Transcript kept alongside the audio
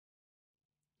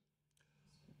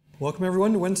Welcome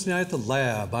everyone to Wednesday Night at the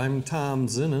Lab. I'm Tom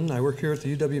Zinnan. I work here at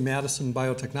the UW-Madison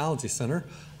Biotechnology Center.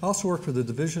 I also work for the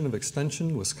Division of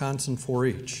Extension Wisconsin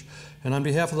 4-H. And on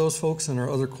behalf of those folks and our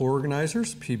other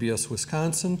co-organizers, PBS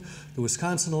Wisconsin, the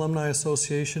Wisconsin Alumni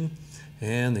Association,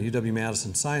 and the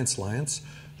UW-Madison Science Alliance,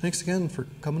 thanks again for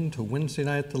coming to Wednesday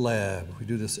Night at the Lab. We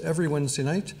do this every Wednesday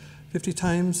night, 50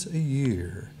 times a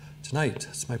year. Tonight,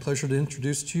 it's my pleasure to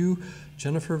introduce to you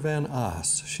Jennifer Van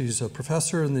Oss. She's a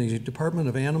professor in the Department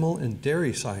of Animal and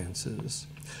Dairy Sciences.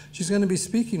 She's going to be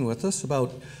speaking with us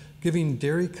about giving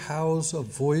dairy cows a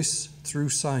voice through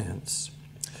science.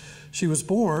 She was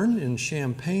born in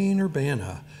Champaign,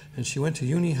 Urbana, and she went to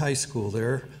Uni High School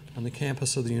there on the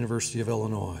campus of the University of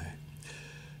Illinois.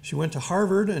 She went to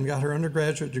Harvard and got her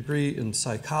undergraduate degree in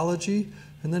psychology,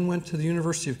 and then went to the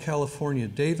University of California,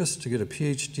 Davis to get a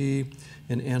PhD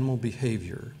in animal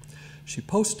behavior. She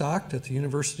postdoced at the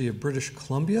University of British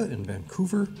Columbia in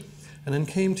Vancouver, and then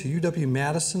came to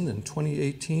UW-Madison in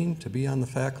 2018 to be on the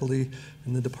faculty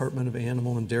in the Department of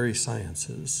Animal and Dairy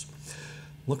Sciences.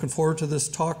 Looking forward to this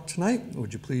talk tonight.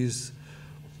 Would you please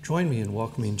join me in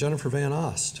welcoming Jennifer Van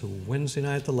Oss to Wednesday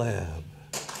Night at the Lab.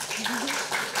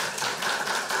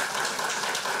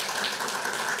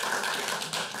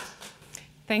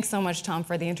 Thanks so much, Tom,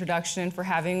 for the introduction and for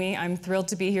having me. I'm thrilled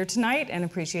to be here tonight and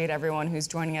appreciate everyone who's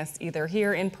joining us either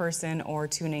here in person or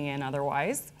tuning in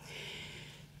otherwise.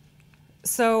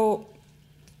 So,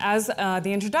 as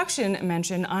the introduction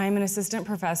mentioned, I'm an assistant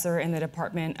professor in the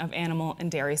Department of Animal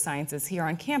and Dairy Sciences here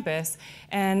on campus,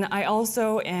 and I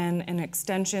also am an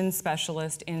extension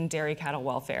specialist in dairy cattle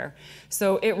welfare.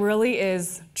 So it really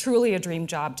is truly a dream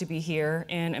job to be here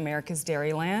in America's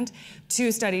dairyland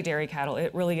to study dairy cattle.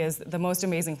 It really is the most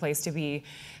amazing place to be,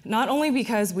 not only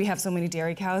because we have so many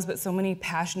dairy cows, but so many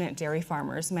passionate dairy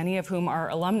farmers, many of whom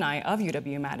are alumni of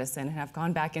UW-Madison and have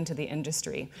gone back into the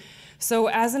industry. So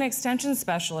as an extension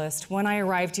specialist, when I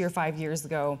arrived here 5 years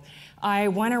ago, I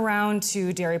went around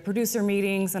to dairy producer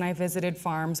meetings and I visited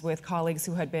farms with colleagues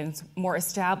who had been more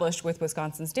established with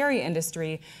Wisconsin's dairy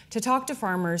industry to talk to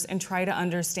farmers and try to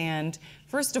understand,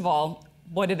 first of all,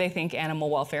 what did they think animal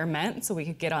welfare meant so we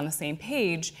could get on the same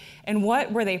page, and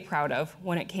what were they proud of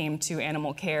when it came to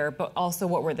animal care, but also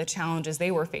what were the challenges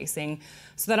they were facing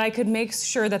so that I could make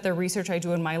sure that the research I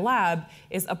do in my lab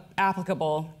is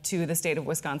applicable to the state of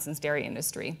Wisconsin's dairy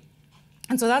industry.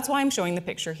 And so that's why I'm showing the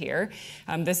picture here.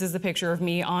 This is the picture of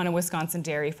me on a Wisconsin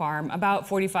dairy farm about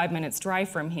 45 minutes drive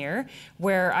from here,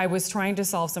 where I was trying to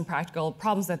solve some practical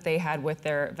problems that they had with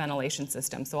their ventilation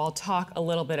system. So I'll talk a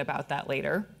little bit about that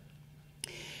later.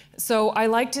 So I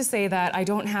like to say that I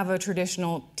don't have a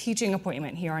traditional teaching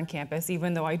appointment here on campus,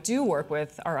 even though I do work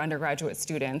with our undergraduate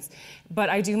students, but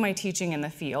I do my teaching in the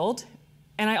field,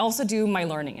 and I also do my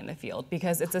learning in the field,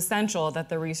 because it's essential that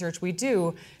the research we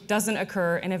do doesn't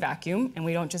occur in a vacuum, and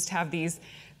we don't just have these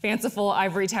fanciful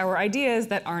ivory tower ideas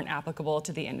that aren't applicable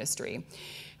to the industry.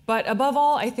 But above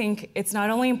all, I think it's not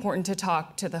only important to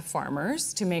talk to the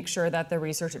farmers to make sure that the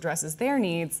research addresses their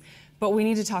needs, but we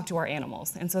need to talk to our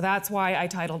animals. And so that's why I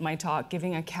titled my talk,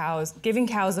 Giving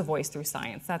Cows a Voice Through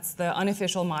Science. That's the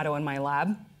unofficial motto in my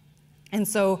lab. And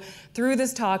so through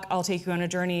this talk, I'll take you on a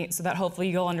journey so that hopefully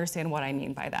you'll understand what I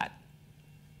mean by that.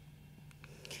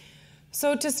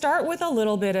 So to start with a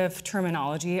little bit of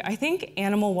terminology, I think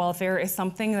animal welfare is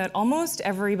something that almost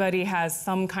everybody has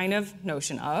some kind of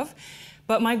notion of.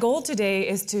 But my goal today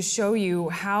is to show you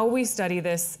how we study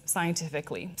this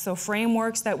scientifically. So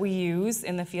frameworks that we use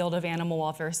in the field of animal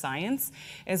welfare science,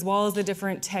 as well as the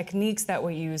different techniques that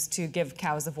we use to give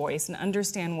cows a voice and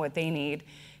understand what they need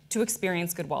to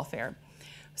experience good welfare.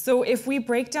 So if we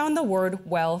break down the word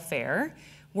welfare,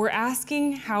 we're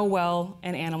asking how well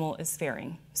an animal is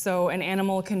faring. So an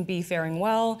animal can be faring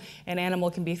well, an animal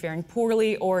can be faring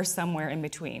poorly, or somewhere in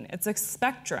between. It's a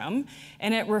spectrum,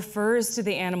 and it refers to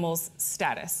the animal's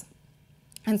status.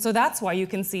 And so that's why you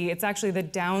can see it's actually the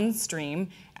downstream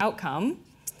outcome.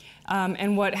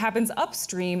 And what happens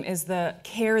upstream is the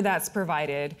care that's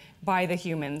provided by the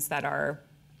humans that are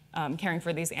caring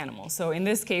for these animals. So in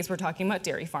this case, we're talking about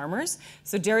dairy farmers.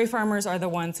 So dairy farmers are the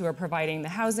ones who are providing the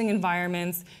housing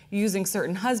environments, using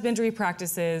certain husbandry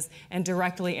practices, and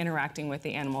directly interacting with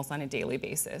the animals on a daily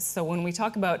basis. So when we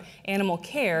talk about animal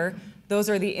care, those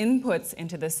are the inputs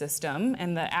into the system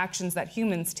and the actions that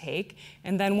humans take.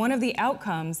 And then one of the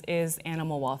outcomes is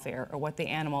animal welfare, or what the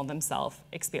animal themselves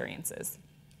experiences.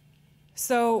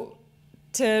 So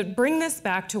to bring this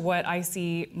back to what I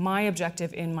see my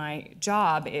objective in my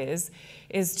job is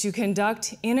to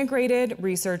conduct integrated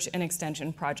research and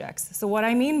extension projects. So what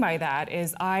I mean by that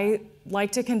is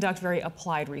like to conduct very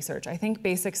applied research. I think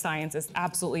basic science is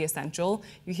absolutely essential.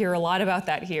 You hear a lot about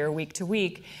that here week to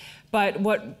week. But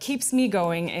what keeps me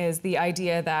going is the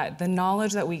idea that the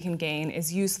knowledge that we can gain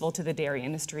is useful to the dairy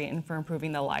industry and for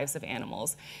improving the lives of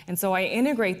animals. And so I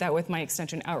integrate that with my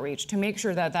extension outreach to make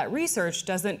sure that that research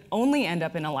doesn't only end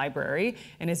up in a library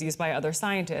and is used by other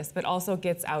scientists, but also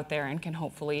gets out there and can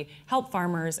hopefully help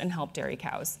farmers and help dairy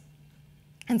cows.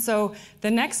 And so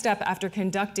the next step after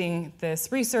conducting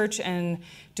this research and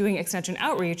doing extension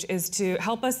outreach is to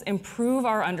help us improve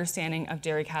our understanding of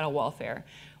dairy cattle welfare.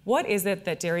 What is it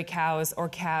that dairy cows or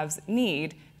calves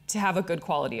need to have a good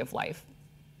quality of life?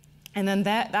 And then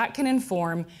that can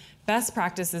inform best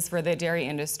practices for the dairy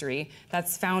industry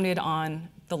that's founded on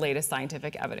the latest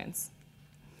scientific evidence.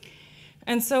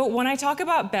 And so when I talk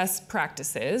about best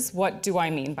practices, what do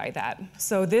I mean by that?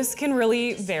 So this can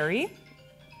really vary.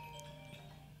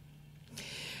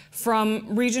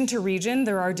 From region to region,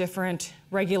 there are different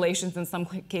regulations. In some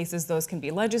cases, those can be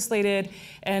legislated.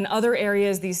 In other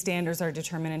areas, these standards are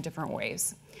determined in different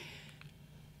ways.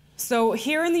 So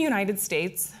here in the United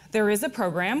States, there is a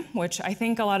program, which I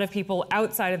think a lot of people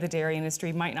outside of the dairy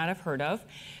industry might not have heard of,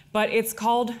 but it's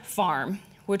called FARM,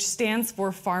 which stands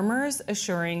for Farmers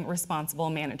Assuring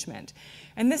Responsible Management.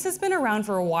 And this has been around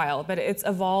for a while, but it's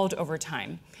evolved over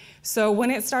time. So when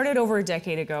it started over a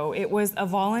decade ago, it was a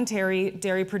voluntary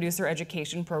dairy producer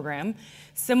education program,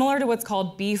 similar to what's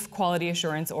called beef quality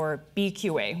assurance, or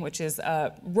BQA, which is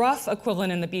a rough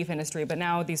equivalent in the beef industry, but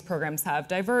now these programs have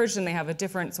diverged and they have a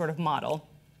different sort of model.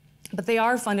 But they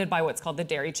are funded by what's called the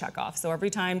dairy checkoff. So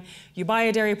every time you buy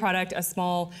a dairy product, a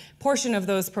small portion of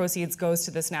those proceeds goes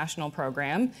to this national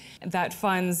program that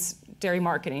funds dairy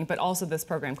marketing, but also this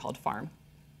program called FARM.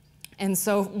 And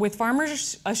so with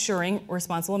Farmers Assuring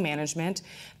Responsible Management,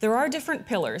 there are different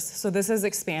pillars. So this has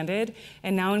expanded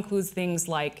and now includes things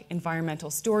like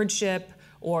environmental stewardship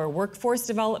or workforce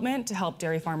development to help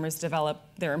dairy farmers develop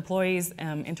their employees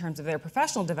in terms of their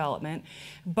professional development.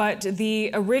 But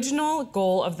the original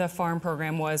goal of the FARM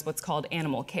program was what's called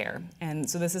animal care. And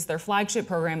so this is their flagship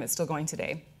program. It's still going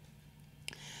today.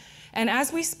 And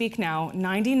as we speak now,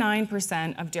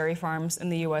 99% of dairy farms in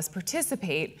the US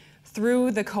participate through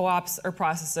the co-ops or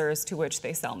processors to which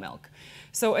they sell milk.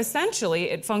 So essentially,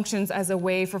 it functions as a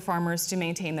way for farmers to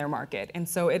maintain their market. And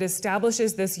so it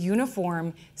establishes this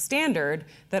uniform standard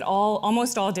that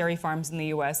almost all dairy farms in the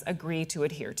US agree to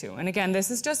adhere to. And again, this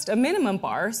is just a minimum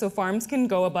bar, so farms can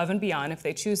go above and beyond if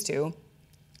they choose to.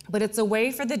 But it's a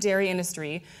way for the dairy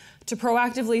industry to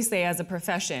proactively say, as a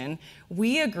profession,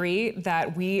 we agree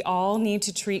that we all need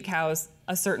to treat cows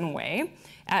a certain way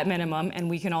at minimum, and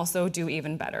we can also do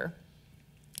even better.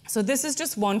 So this is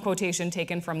just one quotation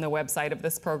taken from the website of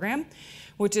this program,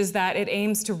 which is that it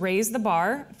aims to raise the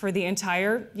bar for the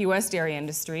entire US dairy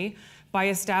industry by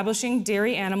establishing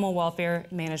dairy animal welfare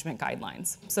management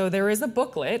guidelines. So there is a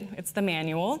booklet, it's the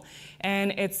manual,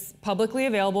 and it's publicly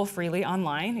available freely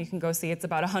online. You can go see it's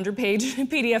about a 100-page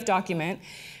PDF document.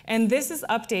 And this is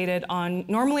updated on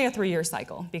normally a 3-year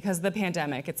cycle. Because of the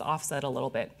pandemic, it's offset a little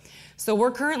bit. So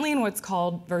we're currently in what's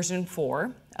called version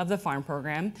 4 of the FARM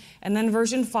program, and then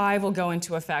version 5 will go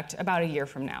into effect about a year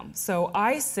from now. So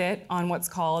I sit on what's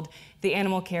called the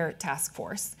Animal Care Task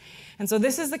Force. And so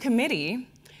this is a committee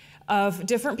of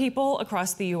different people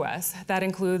across the US that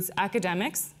includes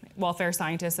academics, welfare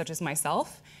scientists such as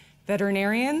myself,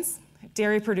 veterinarians,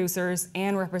 dairy producers,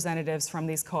 and representatives from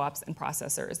these co-ops and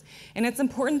processors. And it's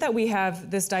important that we have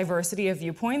this diversity of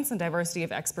viewpoints and diversity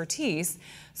of expertise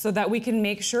so that we can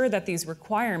make sure that these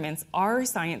requirements are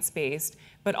science-based,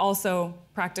 but also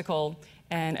practical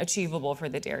and achievable for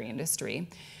the dairy industry.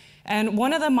 And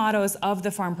one of the mottos of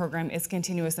the FARM program is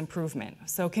continuous improvement.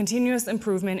 So continuous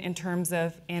improvement in terms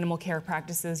of animal care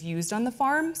practices used on the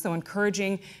farm, so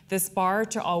encouraging this bar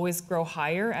to always grow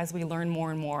higher as we learn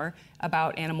more and more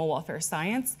about animal welfare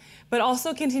science, but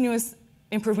also continuous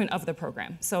improvement of the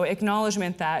program. So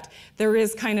acknowledgement that there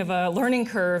is kind of a learning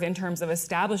curve in terms of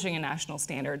establishing a national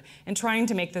standard and trying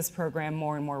to make this program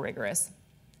more and more rigorous.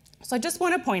 So I just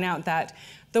want to point out that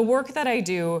the work that I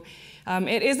do,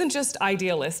 it isn't just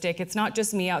idealistic. It's not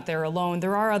just me out there alone.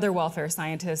 There are other welfare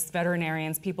scientists,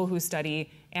 veterinarians, people who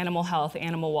study animal health,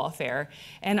 animal welfare.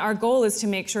 And our goal is to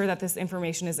make sure that this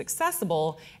information is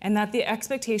accessible and that the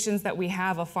expectations that we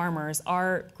have of farmers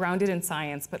are grounded in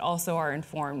science, but also are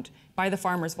informed by the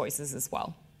farmers' voices as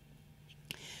well.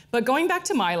 But going back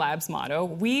to my lab's motto,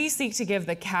 we seek to give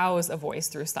the cows a voice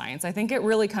through science. I think it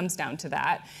really comes down to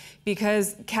that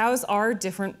because cows are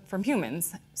different from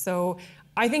humans. So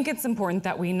I think it's important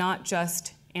that we not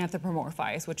just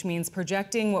anthropomorphize, which means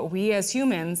projecting what we as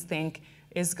humans think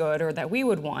is good or that we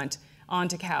would want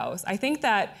onto cows. I think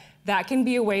that That can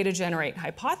be a way to generate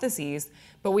hypotheses,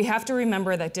 but we have to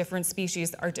remember that different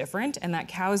species are different and that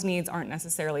cows' needs aren't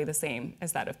necessarily the same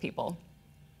as that of people.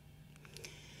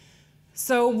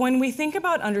 So when we think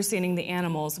about understanding the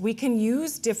animals, we can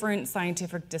use different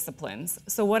scientific disciplines.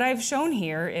 So what I've shown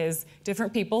here is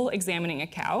different people examining a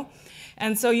cow.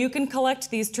 And so you can collect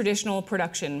these traditional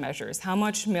production measures. How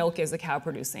much milk is a cow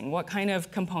producing? What kind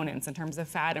of components in terms of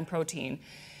fat and protein?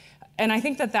 And I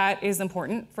think that that is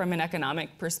important from an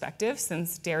economic perspective,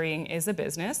 since dairying is a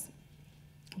business.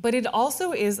 But it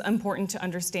also is important to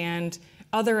understand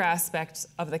other aspects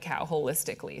of the cow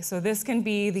holistically. So this can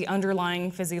be the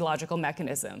underlying physiological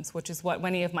mechanisms, which is what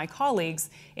many of my colleagues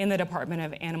in the Department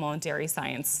of Animal and Dairy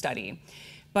Science study.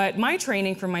 But my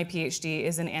training for my PhD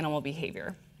is in animal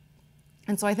behavior.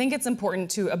 And so I think it's important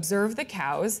to observe the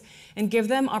cows and give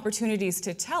them opportunities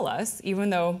to tell us,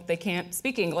 even though they can't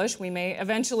speak English. We may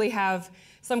eventually have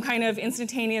some kind of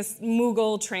instantaneous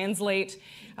Moogle translate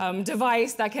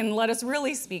device that can let us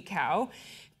really speak cow.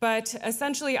 But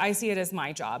essentially, I see it as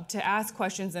my job to ask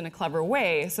questions in a clever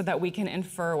way so that we can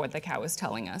infer what the cow is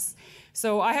telling us.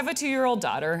 So I have a 2-year-old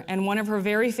daughter, and one of her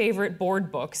very favorite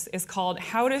board books is called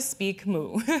How to Speak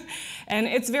Moo. And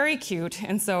it's very cute.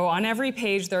 And so on every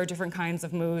page, there are different kinds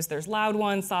of moos. There's loud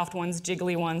ones, soft ones,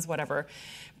 jiggly ones, whatever.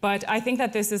 But I think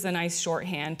that this is a nice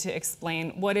shorthand to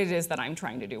explain what it is that I'm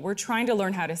trying to do. We're trying to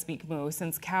learn how to speak moo.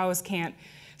 Since cows can't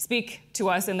speak to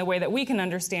us in the way that we can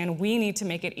understand, we need to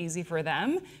make it easy for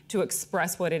them to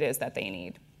express what it is that they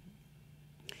need.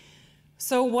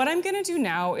 So what I'm going to do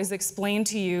now is explain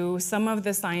to you some of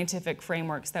the scientific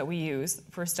frameworks that we use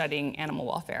for studying animal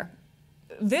welfare.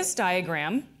 This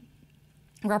diagram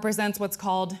represents what's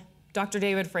called Dr.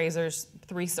 David Fraser's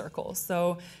 3 circles.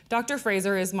 So Dr.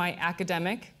 Fraser is my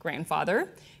academic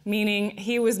grandfather, meaning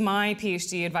he was my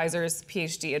PhD advisor's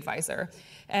PhD advisor.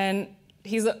 And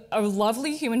he's a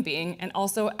lovely human being and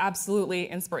also absolutely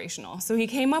inspirational. So he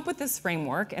came up with this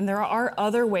framework, and there are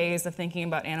other ways of thinking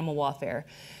about animal welfare.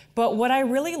 But what I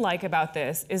really like about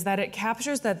this is that it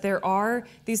captures that there are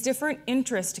these different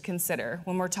interests to consider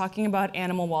when we're talking about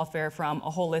animal welfare from a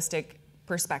holistic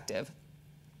perspective.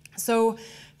 So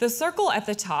the circle at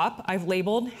the top, I've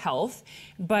labeled health,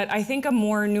 but I think a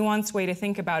more nuanced way to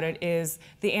think about it is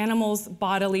the animal's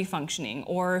bodily functioning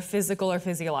or physical or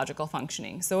physiological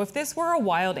functioning. So if this were a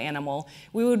wild animal,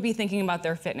 we would be thinking about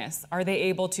their fitness. Are they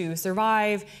able to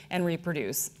survive and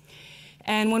reproduce?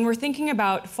 And when we're thinking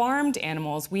about farmed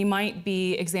animals, we might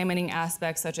be examining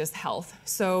aspects such as health.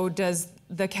 So does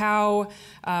the cow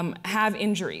have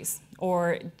injuries?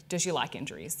 Or does she lack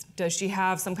injuries? Does she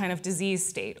have some kind of disease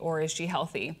state, or is she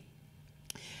healthy?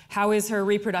 How is her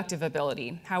reproductive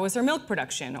ability? How is her milk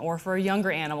production? Or for a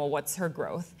younger animal, what's her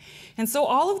growth? And so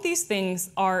all of these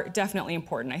things are definitely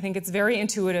important. I think it's very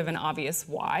intuitive and obvious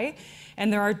why.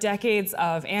 And there are decades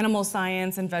of animal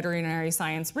science and veterinary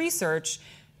science research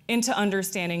into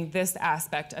understanding this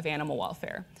aspect of animal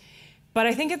welfare. But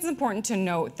I think it's important to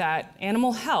note that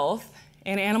animal health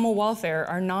and animal welfare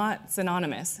are not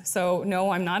synonymous. So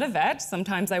no, I'm not a vet.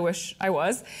 Sometimes I wish I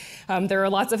was. There are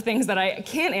lots of things that I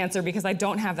can't answer because I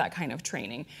don't have that kind of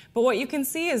training. But what you can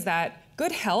see is that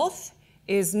good health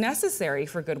is necessary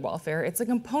for good welfare. It's a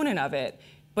component of it,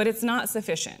 but it's not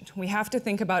sufficient. We have to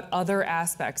think about other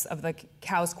aspects of the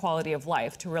cow's quality of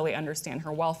life to really understand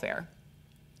her welfare.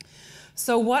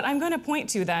 So what I'm going to point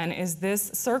to then is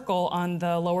this circle on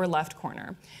the lower left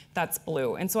corner that's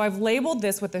blue. And so I've labeled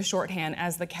this with the shorthand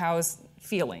as the cow's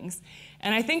feelings.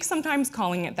 And I think sometimes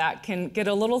calling it that can get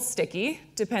a little sticky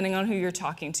depending on who you're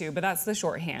talking to, but that's the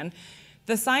shorthand.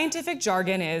 The scientific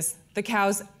jargon is the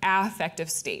cow's affective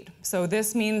state. So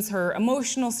this means her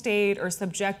emotional state or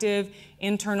subjective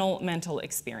internal mental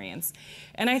experience.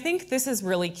 And I think this is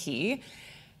really key.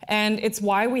 And it's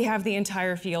why we have the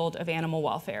entire field of animal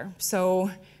welfare. So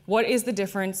what is the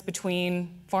difference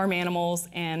between farm animals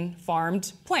and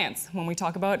farmed plants when we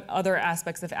talk about other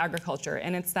aspects of agriculture?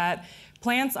 And it's that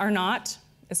plants are not,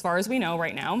 as far as we know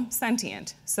right now,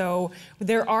 sentient. So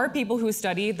there are people who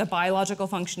study the biological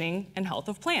functioning and health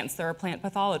of plants. There are plant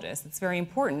pathologists. It's very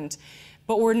important.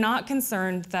 But we're not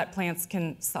concerned that plants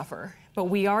can suffer. But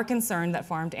we are concerned that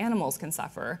farmed animals can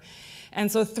suffer.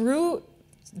 And so through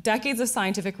decades of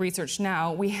scientific research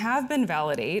now, we have been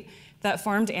validate that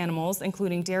farmed animals,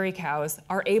 including dairy cows,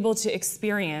 are able to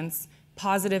experience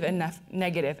positive and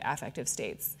negative affective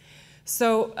states.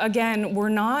 So again, we're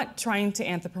not trying to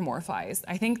anthropomorphize.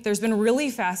 I think there's been really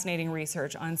fascinating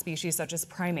research on species such as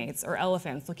primates or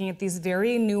elephants, looking at these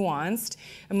very nuanced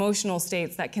emotional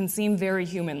states that can seem very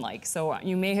human-like. So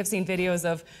you may have seen videos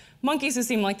of monkeys who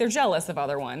seem like they're jealous of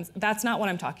other ones. That's not what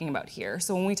I'm talking about here.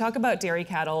 So when we talk about dairy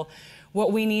cattle,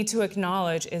 what we need to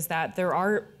acknowledge is that there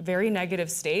are very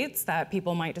negative states that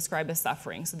people might describe as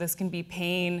suffering. So this can be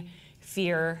pain,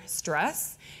 fear,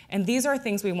 stress, and these are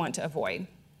things we want to avoid.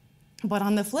 But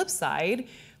on the flip side,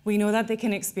 we know that they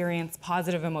can experience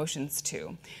positive emotions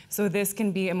too. So this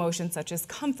can be emotions such as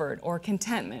comfort or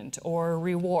contentment or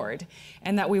reward,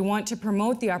 and that we want to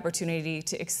promote the opportunity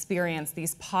to experience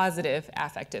these positive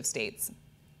affective states.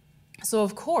 So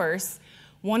of course,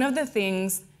 one of the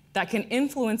things that can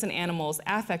influence an animal's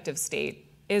affective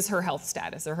state is her health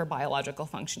status or her biological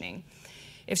functioning.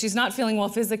 If she's not feeling well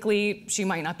physically, she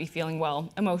might not be feeling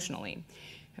well emotionally.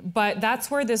 But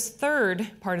that's where this third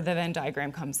part of the Venn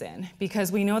diagram comes in,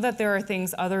 because we know that there are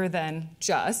things other than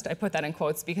just, I put that in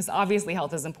quotes because obviously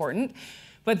health is important,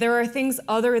 but there are things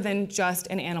other than just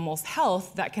an animal's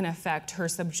health that can affect her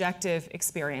subjective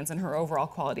experience and her overall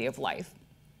quality of life.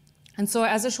 And so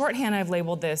as a shorthand, I've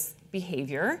labeled this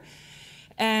behavior,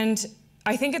 and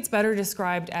I think it's better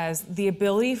described as the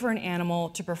ability for an animal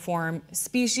to perform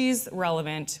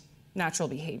species-relevant natural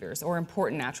behaviors or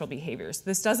important natural behaviors.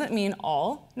 This doesn't mean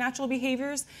all natural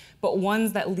behaviors, but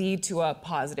ones that lead to a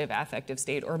positive affective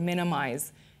state or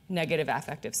minimize negative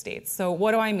affective states. So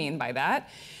what do I mean by that?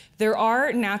 There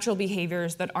are natural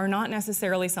behaviors that are not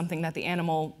necessarily something that the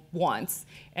animal wants.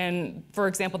 And for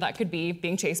example, that could be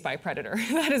being chased by a predator.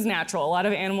 That is natural. A lot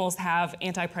of animals have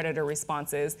anti-predator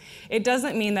responses. It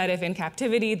doesn't mean that if in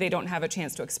captivity they don't have a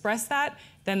chance to express that,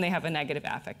 then they have a negative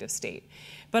affective state.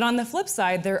 But on the flip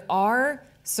side, there are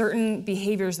certain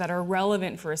behaviors that are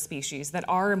relevant for a species that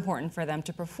are important for them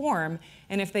to perform.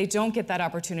 And if they don't get that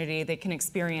opportunity, they can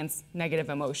experience negative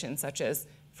emotions such as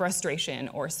frustration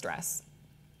or stress.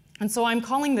 And so I'm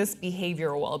calling this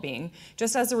behavioral well-being,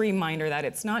 just as a reminder that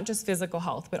it's not just physical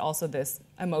health, but also this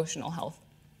emotional health.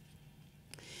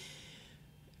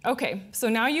 Okay, so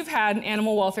now you've had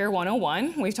Animal Welfare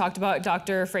 101. We've talked about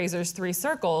Dr. Fraser's 3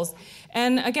 circles.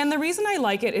 And again, the reason I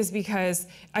like it is because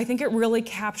I think it really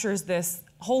captures this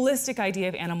holistic idea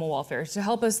of animal welfare to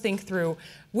help us think through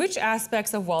which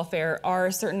aspects of welfare are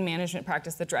a certain management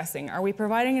practice addressing. Are we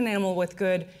providing an animal with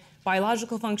good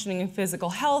biological functioning and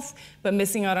physical health, but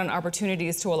missing out on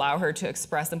opportunities to allow her to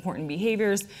express important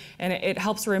behaviors? And it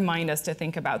helps remind us to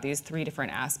think about these 3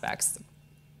 different aspects.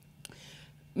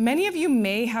 Many of you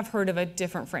may have heard of a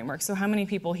different framework. So how many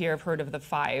people here have heard of the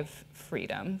 5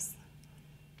 freedoms?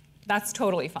 That's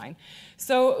totally fine.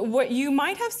 So what you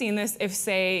might have seen this if,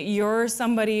 say, you're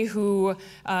somebody who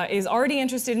is already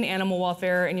interested in animal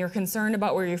welfare and you're concerned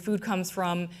about where your food comes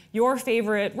from. Your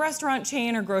favorite restaurant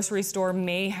chain or grocery store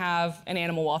may have an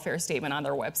animal welfare statement on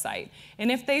their website. And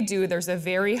if they do, there's a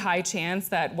very high chance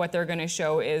that what they're going to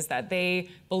show is that they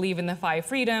believe in the 5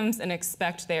 freedoms and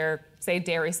expect their, say,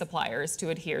 dairy suppliers to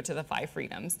adhere to the 5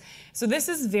 freedoms. So this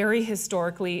is very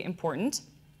historically important.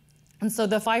 And so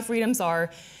the 5 freedoms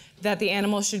are that the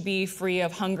animal should be free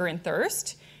of hunger and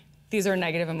thirst. These are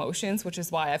negative emotions, which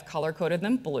is why I've color-coded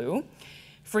them blue.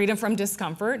 Freedom from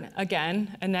discomfort,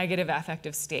 again, a negative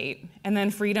affective state. And then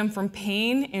freedom from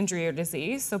pain, injury, or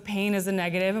disease. So pain is a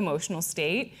negative emotional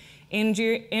state.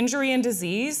 Injury and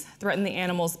disease threaten the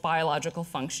animal's biological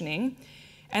functioning.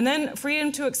 And then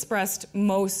freedom to express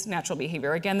most natural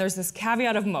behavior. Again, there's this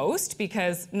caveat of most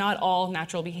because not all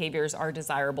natural behaviors are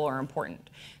desirable or important.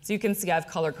 So you can see I've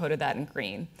color-coded that in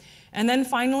green. And then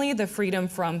finally, the freedom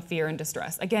from fear and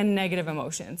distress. Again, negative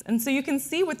emotions. And so you can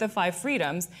see with the 5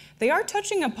 freedoms, they are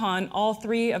touching upon all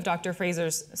 3 of Dr.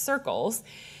 Fraser's circles.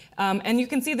 And you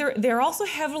can see they're also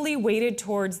heavily weighted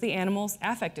towards the animal's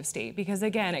affective state because,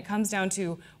 again, it comes down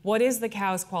to what is the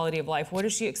cow's quality of life? What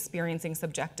is she experiencing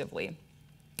subjectively?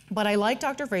 But I like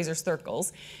Dr. Fraser's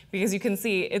circles because you can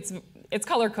see it's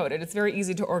color-coded. It's very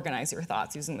easy to organize your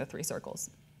thoughts using the 3 circles.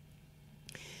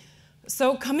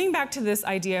 So coming back to this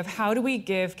idea of how do we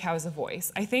give cows a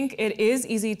voice, I think it is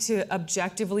easy to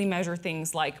objectively measure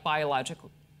things like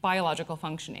biological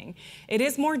functioning. It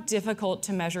is more difficult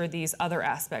to measure these other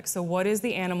aspects. So what is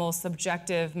the animal's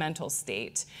subjective mental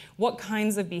state? What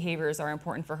kinds of behaviors are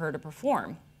important for her to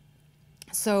perform?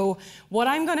 So what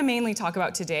I'm going to mainly talk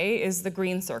about today is the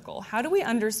green circle. How do we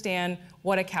understand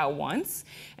what a cow wants?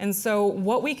 And so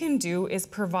what we can do is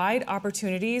provide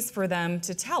opportunities for them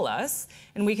to tell us,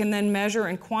 and we can then measure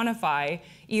and quantify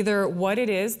either what it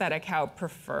is that a cow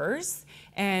prefers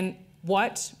and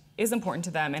what is important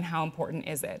to them and how important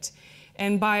is it.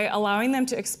 And by allowing them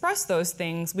to express those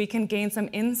things, we can gain some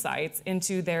insights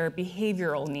into their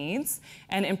behavioral needs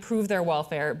and improve their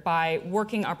welfare by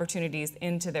working opportunities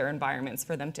into their environments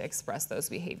for them to express those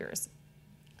behaviors.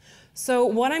 So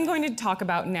what I'm going to talk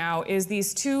about now is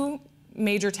these 2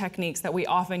 major techniques that we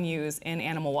often use in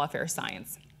animal welfare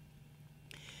science.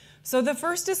 So the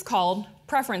first is called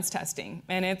preference testing,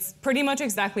 and it's pretty much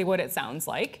exactly what it sounds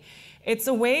like. It's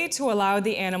a way to allow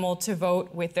the animal to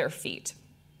vote with their feet.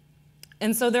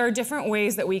 And so there are different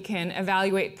ways that we can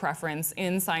evaluate preference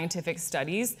in scientific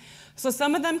studies. So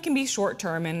some of them can be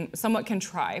short-term and somewhat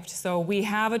contrived. So we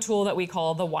have a tool that we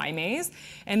call the Y maze,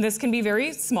 and this can be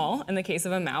very small in the case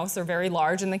of a mouse or very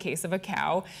large in the case of a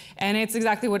cow, and it's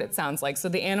exactly what it sounds like. So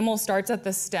the animal starts at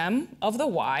the stem of the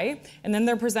Y, and then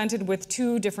they're presented with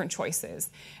two different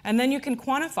choices. And then you can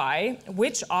quantify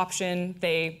which option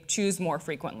they choose more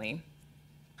frequently.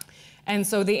 And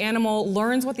so the animal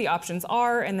learns what the options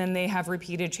are, and then they have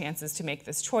repeated chances to make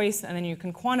this choice, and then you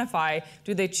can quantify,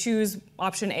 do they choose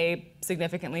option A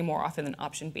significantly more often than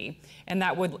option B? And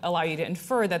that would allow you to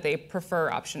infer that they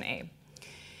prefer option A.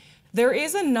 There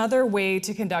is another way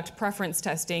to conduct preference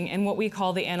testing in what we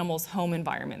call the animal's home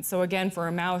environment. So again, for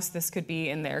a mouse, this could be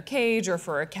in their cage, or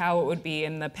for a cow, it would be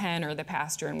in the pen or the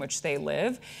pasture in which they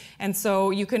live. And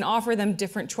so you can offer them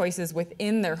different choices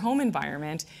within their home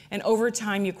environment, and over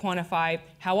time you quantify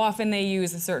how often they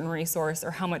use a certain resource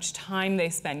or how much time they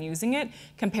spend using it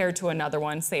compared to another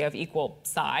one, say of equal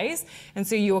size. And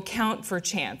so you account for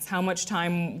chance. How much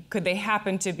time could they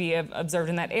happen to be observed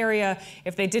in that area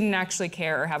if they didn't actually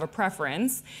care or have a preference?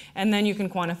 And then you can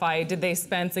quantify, did they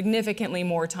spend significantly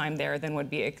more time there than would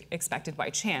be expected by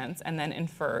chance, and then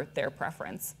infer their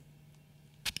preference.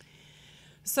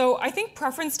 So I think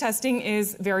preference testing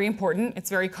is very important.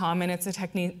 It's very common. It's a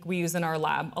technique we use in our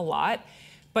lab a lot.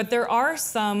 But there are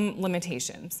some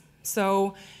limitations.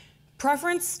 So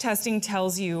preference testing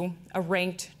tells you a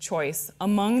ranked choice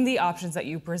among the options that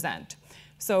you present.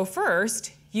 So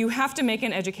first, you have to make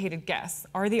an educated guess.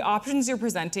 Are the options you're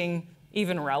presenting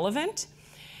even relevant?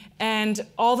 And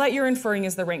all that you're inferring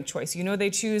is the ranked choice. You know they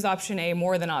choose option A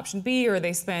more than option B, or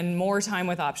they spend more time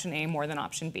with option A more than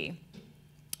option B.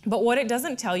 But what it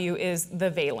doesn't tell you is the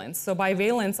valence. So by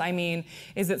valence, I mean,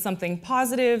 is it something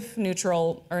positive,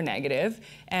 neutral, or negative,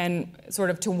 and sort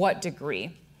of to what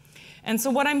degree? And so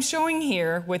what I'm showing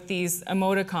here with these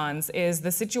emoticons is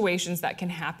the situations that can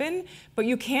happen, but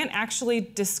you can't actually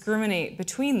discriminate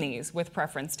between these with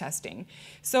preference testing.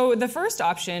 So the first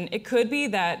option, it could be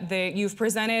that you've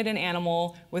presented an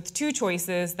animal with two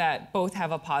choices that both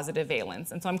have a positive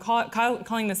valence. And so I'm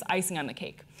calling this icing on the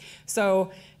cake.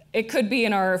 So it could be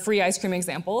in our free ice cream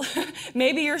example.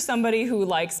 Maybe you're somebody who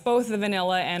likes both the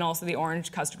vanilla and also the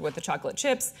orange custard with the chocolate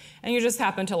chips, and you just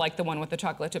happen to like the one with the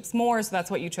chocolate chips more, so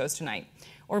that's what you chose tonight.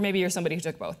 Or maybe you're somebody who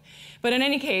took both. But in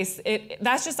any case,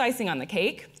 that's just icing on the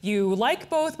cake. You like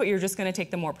both, but you're just going to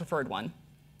take the more preferred one.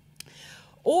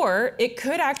 Or it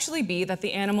could actually be that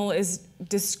the animal is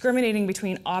discriminating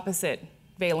between opposite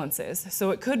valences.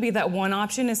 So it could be that one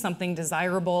option is something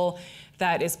desirable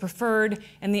that is preferred,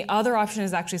 and the other option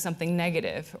is actually something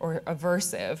negative or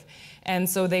aversive. And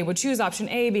so they would choose option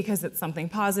A because it's something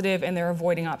positive, and they're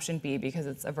avoiding option B because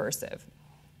it's aversive.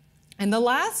 And the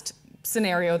last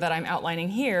scenario that I'm outlining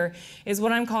here is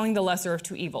what I'm calling the lesser of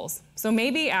two evils. So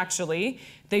maybe actually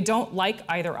they don't like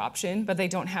either option, but they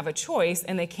don't have a choice,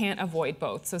 and they can't avoid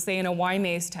both. So say in a Y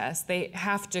maze test, they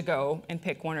have to go and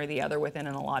pick one or the other within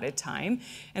an allotted time.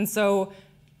 And so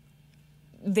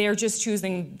they're just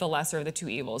choosing the lesser of the two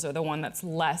evils, or the one that's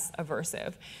less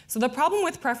aversive. So the problem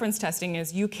with preference testing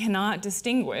is you cannot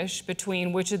distinguish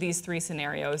between which of these three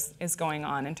scenarios is going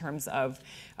on in terms of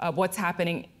what's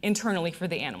happening internally for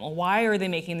the animal. Why are they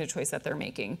making the choice that they're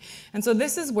making? And so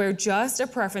this is where just a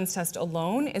preference test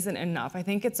alone isn't enough. I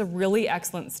think it's a really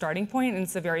excellent starting point, and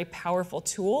it's a very powerful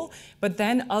tool, but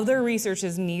then other research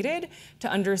is needed to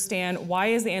understand, why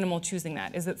is the animal choosing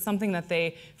that? Is it something that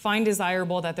they find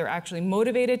desirable, that they're actually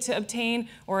motivated to obtain,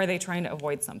 or are they trying to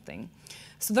avoid something?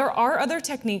 So there are other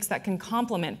techniques that can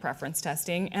complement preference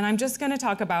testing, and I'm just going to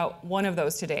talk about one of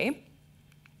those today.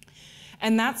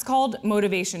 And that's called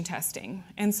motivation testing.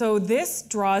 And so this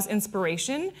draws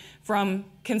inspiration from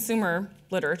consumer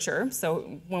literature.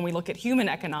 So when we look at human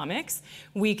economics,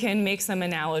 we can make some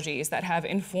analogies that have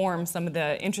informed some of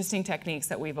the interesting techniques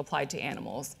that we've applied to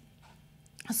animals.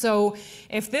 So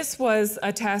if this was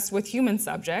a test with human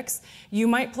subjects, you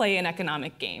might play an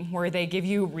economic game where they give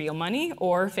you real money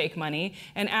or fake money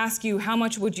and ask you how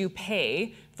much would you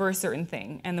pay for a certain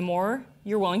thing. And the more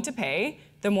you're willing to pay,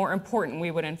 the more important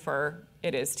we would infer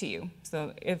it is to you.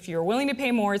 So if you're willing to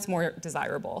pay more, it's more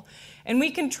desirable. And we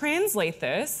can translate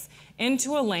this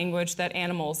into a language that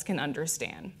animals can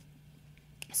understand.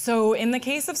 So in the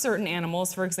case of certain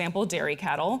animals, for example, dairy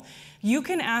cattle, you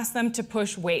can ask them to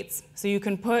push weights. So you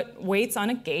can put weights on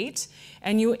a gate,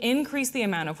 and you increase the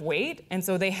amount of weight, and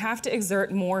so they have to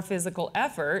exert more physical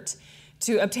effort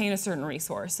to obtain a certain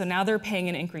resource. So now they're paying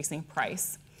an increasing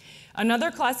price.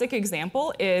 Another classic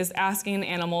example is asking an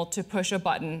animal to push a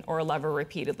button or a lever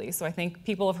repeatedly. So I think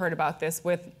people have heard about this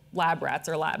with lab rats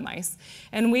or lab mice.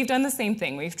 And we've done the same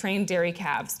thing. We've trained dairy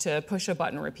calves to push a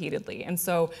button repeatedly. And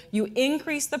so you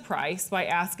increase the price by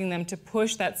asking them to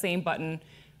push that same button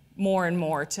more and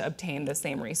more to obtain the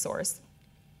same resource.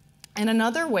 And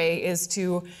another way is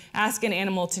to ask an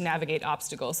animal to navigate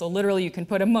obstacles. So literally you can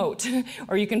put a moat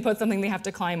or you can put something they have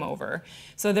to climb over.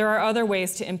 So there are other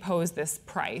ways to impose this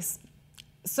price.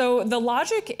 So the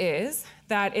logic is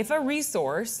that if a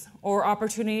resource or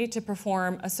opportunity to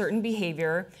perform a certain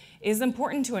behavior is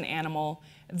important to an animal,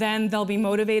 then they'll be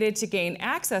motivated to gain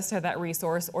access to that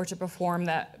resource or to perform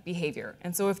that behavior.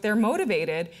 And so if they're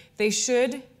motivated, they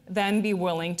should then be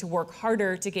willing to work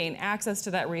harder to gain access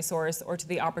to that resource or to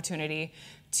the opportunity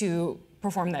to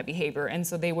perform that behavior. And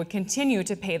so they would continue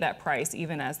to pay that price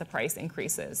even as the price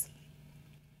increases.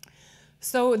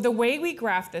 So the way we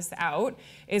graph this out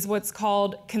is what's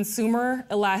called consumer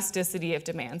elasticity of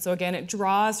demand. So again, it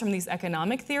draws from these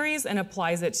economic theories and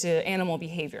applies it to animal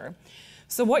behavior.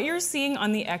 So what you're seeing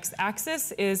on the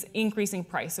x-axis is increasing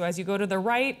price. So as you go to the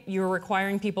right, you're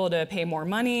requiring people to pay more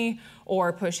money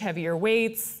or push heavier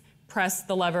weights, press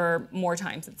the lever more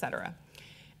times, etc.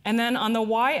 And then on the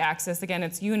y-axis, again,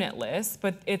 it's unitless,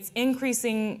 but it's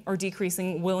increasing or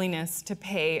decreasing willingness to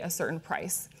pay a certain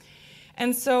price.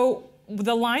 And so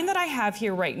the line that I have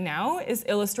here right now is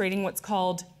illustrating what's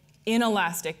called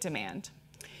inelastic demand.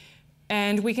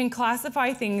 And we can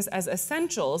classify things as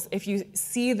essentials if you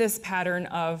see this pattern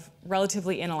of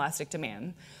relatively inelastic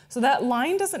demand. So that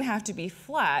line doesn't have to be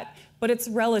flat, but it's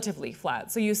relatively flat.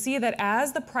 So you see that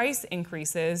as the price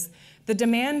increases, the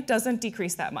demand doesn't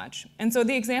decrease that much. And so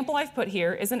the example I've put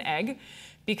here is an egg,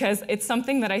 because it's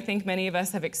something that I think many of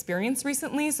us have experienced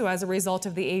recently. So as a result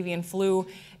of the avian flu,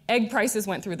 egg prices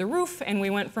went through the roof, and we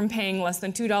went from paying less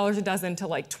than $2 a dozen to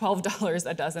like $12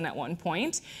 a dozen at one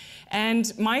point.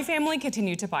 And my family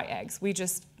continued to buy eggs. We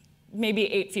just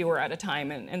maybe ate fewer at a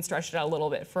time and stretched it out a little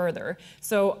bit further.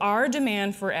 So our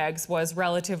demand for eggs was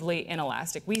relatively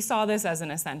inelastic. We saw this as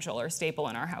an essential or staple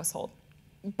in our household.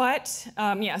 But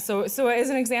so as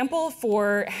an example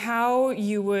for how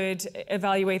you would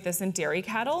evaluate this in dairy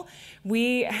cattle,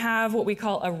 we have what we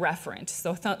call a referent,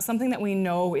 so something that we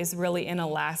know is really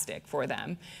inelastic for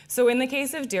them. So in the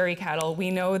case of dairy cattle,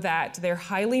 we know that they're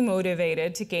highly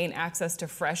motivated to gain access to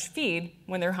fresh feed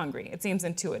when they're hungry. It seems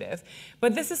intuitive.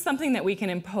 But this is something that we can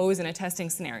impose in a testing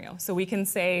scenario. So we can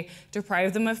say,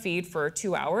 deprive them of feed for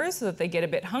 2 hours so that they get a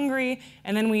bit hungry,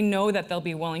 and then we know that they'll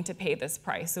be willing to pay this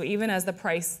price. So even as the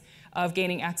price of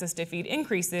gaining access to feed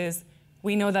increases,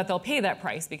 we know that they'll pay that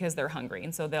price because they're hungry,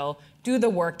 and so they'll do the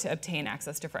work to obtain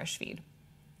access to fresh feed.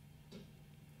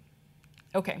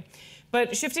 Okay,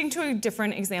 but shifting to a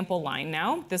different example line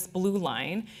now, this blue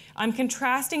line, I'm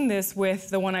contrasting this with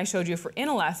the one I showed you for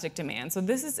inelastic demand. So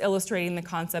this is illustrating the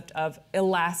concept of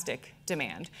elastic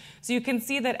demand. So you can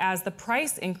see that as the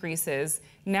price increases,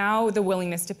 now the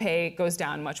willingness to pay goes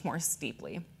down much more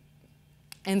steeply.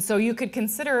 And so you could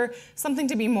consider something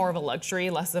to be more of a luxury,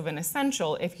 less of an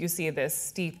essential, if you see this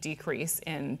steep decrease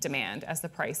in demand as the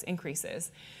price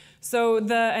increases. So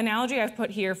the analogy I've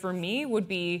put here for me would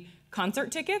be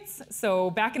concert tickets. So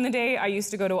back in the day, I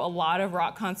used to go to a lot of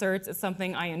rock concerts. It's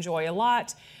something I enjoy a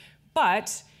lot.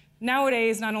 But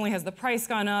nowadays, not only has the price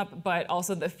gone up, but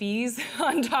also the fees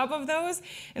on top of those.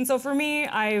 And so for me,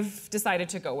 I've decided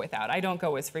to go without. I don't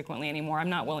go as frequently anymore. I'm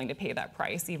not willing to pay that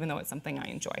price, even though it's something I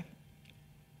enjoy.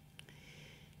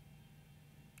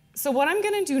 So what I'm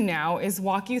going to do now is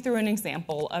walk you through an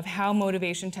example of how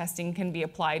motivation testing can be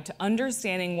applied to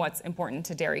understanding what's important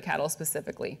to dairy cattle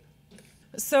specifically.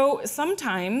 So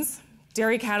sometimes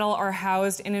dairy cattle are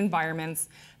housed in environments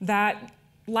that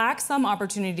lack some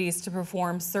opportunities to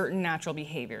perform certain natural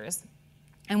behaviors.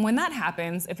 And when that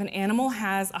happens, if an animal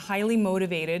has a highly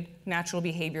motivated natural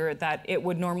behavior that it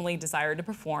would normally desire to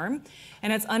perform,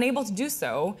 and it's unable to do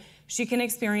so, she can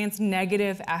experience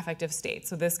negative affective states.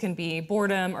 So this can be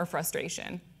boredom or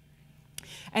frustration.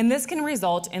 And this can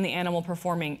result in the animal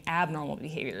performing abnormal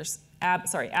behaviors. And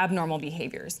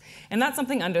that's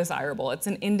something undesirable. It's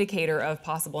an indicator of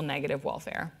possible negative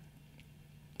welfare.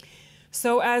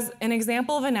 So as an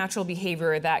example of a natural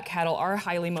behavior that cattle are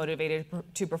highly motivated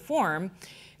to perform,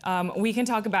 we can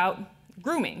talk about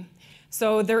grooming.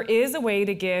 So there is a way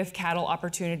to give cattle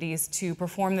opportunities to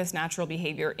perform this natural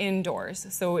behavior indoors.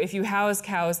 So if you house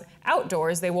cows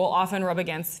outdoors, they will often rub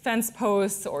against fence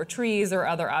posts or trees or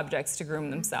other objects to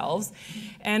groom themselves.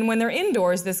 And when they're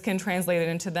indoors, this can translate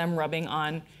into them rubbing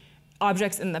on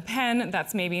objects in the pen,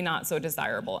 that's maybe not so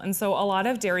desirable. And so a lot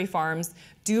of dairy farms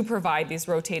do provide these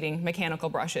rotating mechanical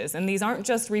brushes. And these aren't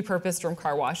just repurposed from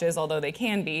car washes, although they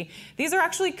can be. These are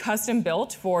actually custom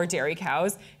built for dairy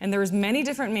cows. And there's many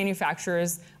different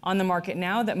manufacturers on the market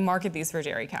now that market these for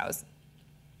dairy cows.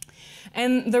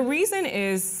 And the reason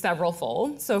is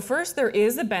several-fold. So first, there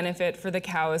is a benefit for the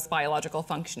cow's biological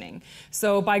functioning.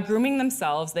 So by grooming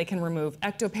themselves, they can remove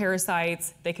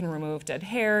ectoparasites, they can remove dead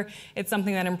hair. It's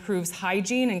something that improves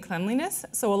hygiene and cleanliness.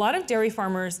 So a lot of dairy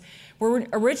farmers were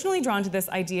originally drawn to this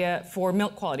idea for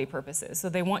milk quality purposes. So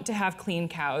they want to have clean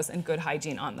cows and good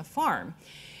hygiene on the farm.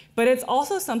 But it's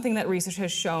also something that research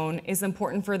has shown is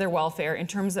important for their welfare in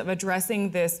terms of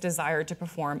addressing this desire to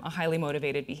perform a highly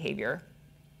motivated behavior.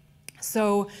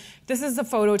 So this is a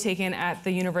photo taken at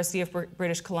the University of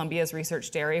British Columbia's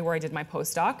research dairy where I did my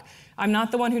postdoc. I'm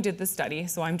not the one who did the study,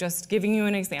 so I'm just giving you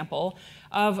an example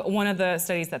of one of the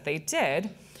studies that they did.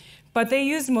 But they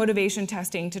used motivation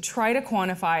testing to try to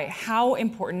quantify how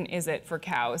important is it for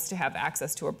cows to have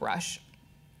access to a brush.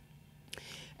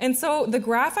 And so the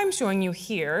graph I'm showing you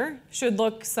here should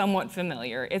look somewhat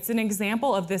familiar. It's an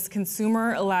example of this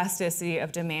consumer elasticity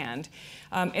of demand.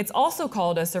 It's also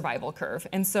called a survival curve.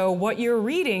 And so what you're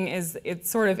reading is, it's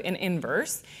sort of an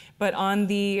inverse, but on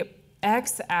the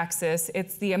x-axis,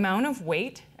 it's the amount of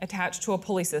weight attached to a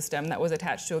pulley system that was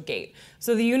attached to a gate.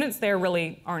 So the units there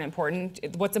really aren't important.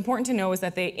 What's important to know is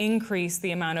that they increase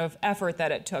the amount of effort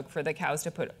that it took for the cows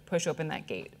to push open that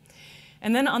gate.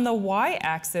 And then on the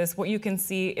y-axis, what you can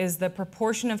see is the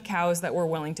proportion of cows that were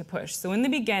willing to push. So in the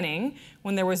beginning,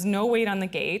 when there was no weight on the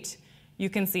gate, you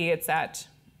can see it's at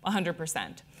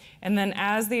 100%. And then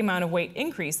as the amount of weight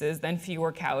increases, then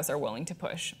fewer cows are willing to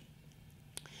push.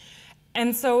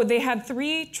 And so they had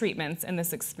 3 treatments in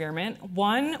this experiment.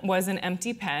 One was an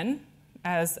empty pen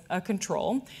as a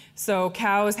control. So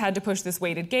cows had to push this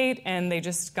weighted gate, and they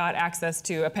just got access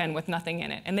to a pen with nothing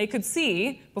in it. And they could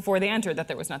see before they entered that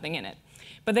there was nothing in it.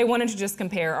 But they wanted to just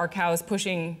compare, are cows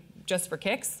pushing just for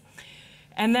kicks?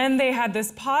 And then they had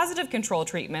this positive control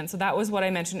treatment. So that was what I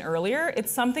mentioned earlier.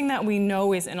 It's something that we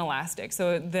know is inelastic.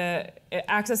 So the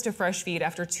access to fresh feed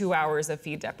after 2 hours of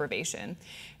feed deprivation.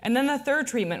 And then the third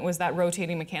treatment was that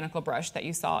rotating mechanical brush that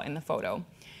you saw in the photo.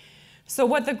 So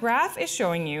what the graph is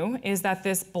showing you is that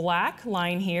this black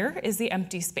line here is the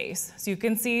empty space. So you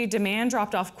can see demand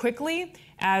dropped off quickly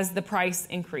as the price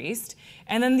increased.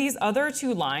 And then these other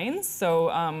 2 lines,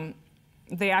 so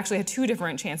they actually had 2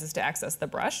 different chances to access the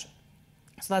brush.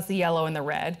 So that's the yellow and the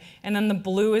red. And then the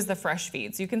blue is the fresh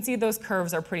feed. So you can see those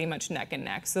curves are pretty much neck and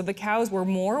neck. So the cows were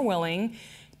more willing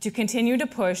to continue to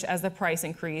push as the price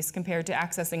increased compared to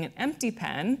accessing an empty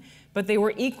pen, but they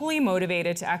were equally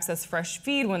motivated to access fresh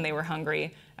feed when they were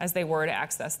hungry as they were to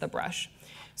access the brush.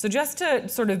 So just to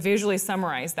sort of visually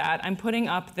summarize that, I'm putting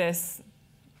up the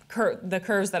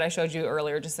curves that I showed you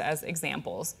earlier just as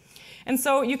examples. And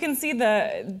so you can see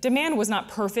the demand was not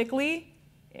perfectly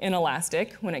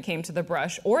inelastic when it came to the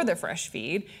brush or the fresh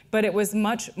feed, but it was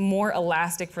much more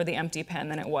elastic for the empty pen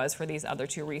than it was for these other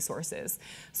 2 resources.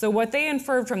 So what they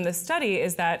inferred from this study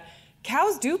is that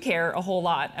cows do care a whole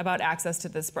lot about access to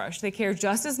this brush. They care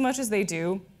just as much as they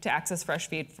do to access fresh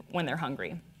feed when they're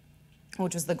hungry,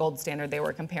 which is the gold standard they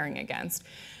were comparing against.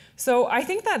 So I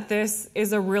think that this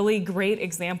is a really great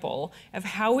example of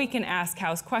how we can ask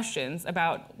cows questions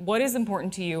about what is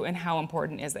important to you and how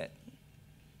important is it.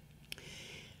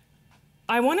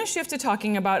 I want to shift to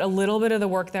talking about a little bit of the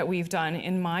work that we've done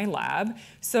in my lab.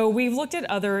 So we've looked at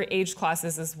other age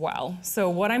classes as well. So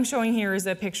what I'm showing here is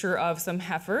a picture of some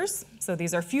heifers. So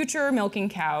these are future milking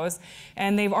cows,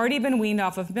 and they've already been weaned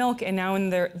off of milk, and now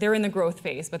they're in the growth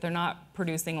phase, but they're not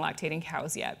producing lactating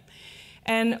cows yet.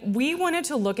 And we wanted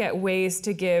to look at ways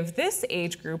to give this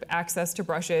age group access to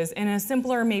brushes in a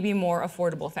simpler, maybe more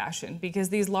affordable fashion, because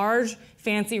these large,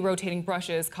 fancy rotating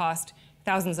brushes cost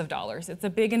thousands of dollars. It's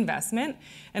a big investment,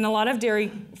 and a lot of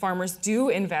dairy farmers do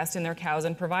invest in their cows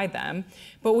and provide them,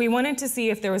 but we wanted to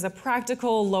see if there was a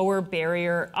practical, lower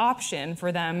barrier option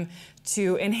for them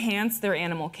to enhance their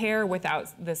animal care without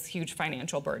this huge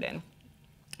financial burden.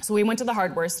 So we went to the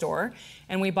hardware store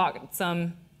and we bought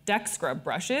some deck scrub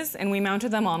brushes, and we mounted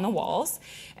them on the walls,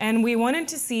 and we wanted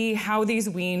to see how these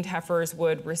weaned heifers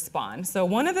would respond. So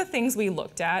one of the things we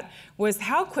looked at was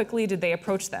how quickly did they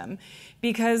approach them,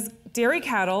 because dairy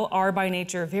cattle are by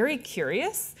nature very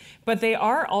curious, but they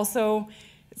are also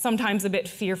sometimes a bit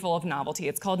fearful of novelty.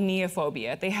 It's called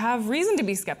neophobia. They have reason to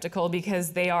be skeptical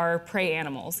because they are prey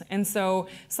animals. And so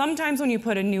sometimes when you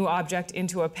put a new object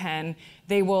into a pen,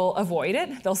 they will avoid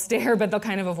it. They'll stare, but they'll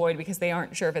kind of avoid because they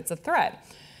aren't sure if it's a threat.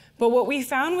 But what we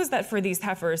found was that for these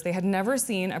heifers, they had never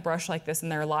seen a brush like this in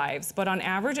their lives, but on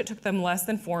average it took them less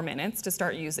than 4 minutes to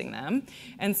start using them,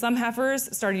 and some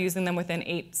heifers started using them within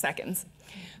 8 seconds.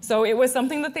 So it was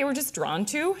something that they were just drawn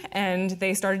to, and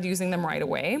they started using them right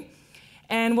away.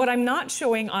 And what I'm not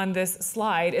showing on this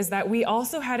slide is that we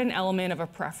also had an element of a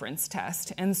preference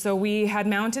test. And so we had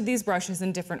mounted these brushes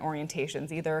in different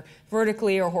orientations, either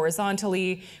vertically or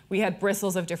horizontally. We had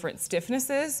bristles of different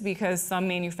stiffnesses because some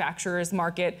manufacturers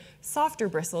market softer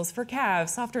bristles for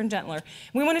calves, softer and gentler.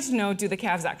 We wanted to know, do the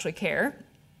calves actually care?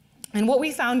 And what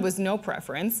we found was no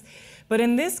preference. But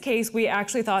in this case, we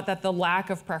actually thought that the lack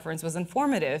of preference was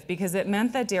informative because it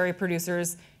meant that dairy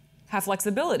producers have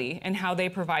flexibility in how they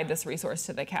provide this resource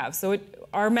to the calves. So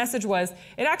our message was,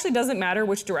 it actually doesn't matter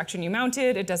which direction you mount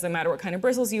it, it doesn't matter what kind of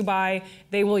bristles you buy,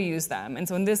 they will use them. And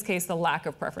so in this case, the lack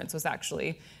of preference was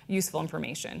actually useful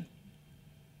information.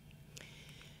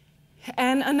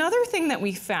 And another thing that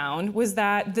we found was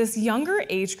that this younger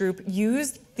age group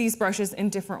used these brushes in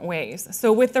different ways.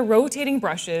 So with the rotating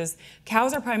brushes,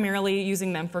 cows are primarily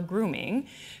using them for grooming.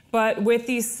 But with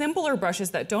these simpler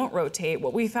brushes that don't rotate,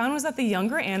 what we found was that the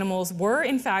younger animals were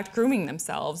in fact grooming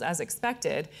themselves as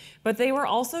expected, but they were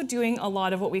also doing a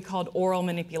lot of what we called oral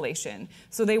manipulation.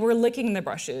 So they were licking the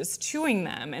brushes, chewing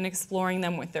them, and exploring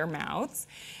them with their mouths.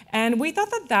 And we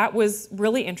thought that that was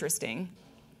really interesting.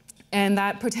 And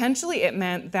that potentially it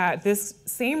meant that this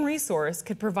same resource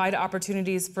could provide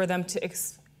opportunities for them to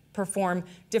perform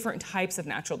different types of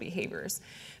natural behaviors.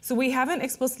 So we haven't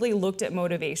explicitly looked at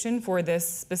motivation for this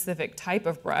specific type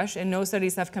of brush, and no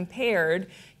studies have compared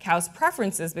cows'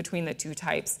 preferences between the two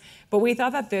types, but we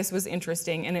thought that this was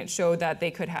interesting and it showed that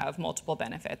they could have multiple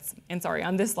benefits. And sorry,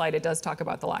 on this slide it does talk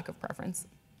about the lack of preference.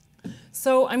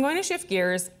 So I'm going to shift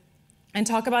gears and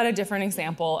talk about a different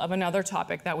example of another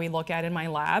topic that we look at in my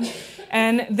lab.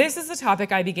 And this is a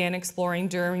topic I began exploring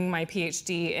during my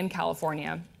PhD in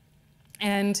California.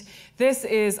 And this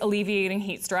is alleviating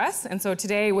heat stress. And so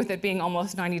today, with it being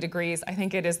almost 90 degrees, I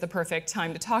think it is the perfect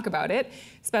time to talk about it,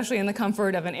 especially in the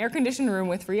comfort of an air-conditioned room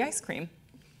with free ice cream.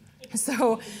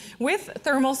 So with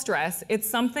thermal stress, it's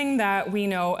something that we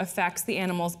know affects the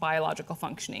animal's biological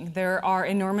functioning. There are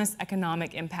enormous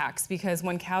economic impacts because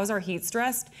when cows are heat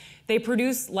stressed, they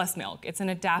produce less milk. It's an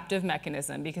adaptive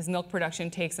mechanism because milk production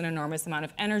takes an enormous amount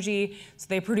of energy, so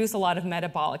they produce a lot of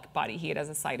metabolic body heat as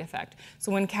a side effect.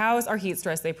 So when cows are heat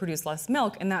stressed, they produce less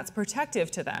milk, and that's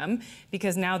protective to them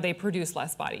because now they produce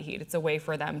less body heat. It's a way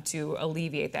for them to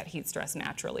alleviate that heat stress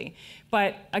naturally.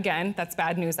 But again, that's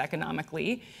bad news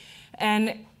economically.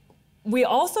 And we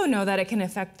also know that it can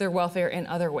affect their welfare in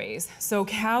other ways. So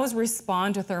cows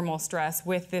respond to thermal stress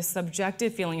with this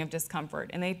subjective feeling of discomfort,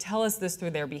 and they tell us this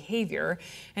through their behavior,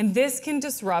 and this can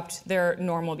disrupt their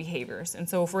normal behaviors. And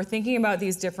so if we're thinking about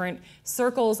these different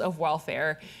circles of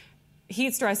welfare,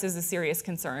 heat stress is a serious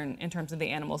concern in terms of the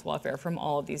animal's welfare from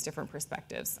all of these different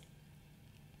perspectives.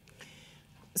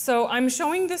 So I'm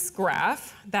showing this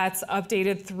graph that's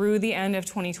updated through the end of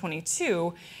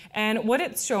 2022, and what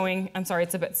it's showing, I'm sorry,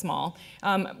 it's a bit small,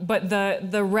 but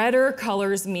the redder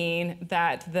colors mean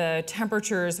that the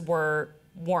temperatures were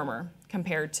warmer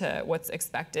compared to what's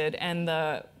expected, and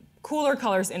the cooler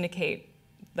colors indicate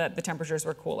that the temperatures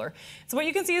were cooler. So what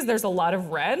you can see is there's a lot of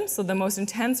red, so the most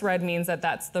intense red means that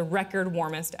that's the record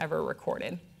warmest ever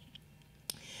recorded.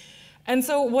 And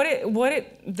so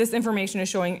this information is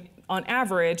showing on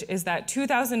average is that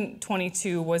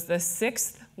 2022 was the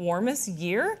 6th warmest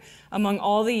year among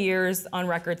all the years on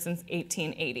record since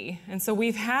 1880. And so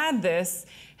we've had this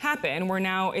happen where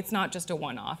now it's not just a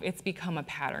one-off, it's become a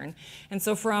pattern. And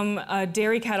so from a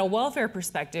dairy cattle welfare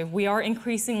perspective, we are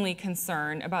increasingly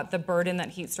concerned about the burden that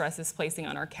heat stress is placing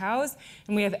on our cows,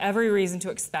 and we have every reason to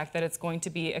expect that it's going to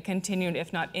be a continued,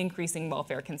 if not increasing,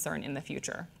 welfare concern in the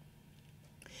future.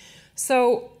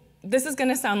 So this is going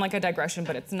to sound like a digression,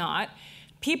 but it's not.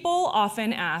 People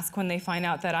often ask when they find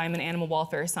out that I'm an animal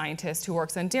welfare scientist who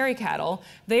works on dairy cattle,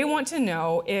 they want to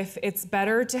know if it's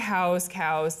better to house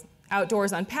cows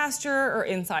outdoors on pasture or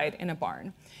inside in a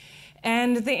barn.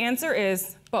 And the answer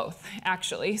is both,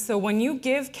 actually. So when you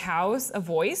give cows a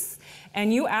voice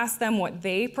and you ask them what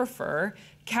they prefer,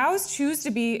 cows choose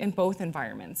to be in both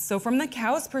environments. So from the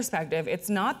cow's perspective, it's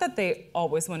not that they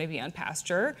always want to be on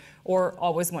pasture or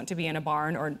always want to be in a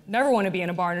barn or never want to be in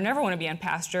a barn or never want to be on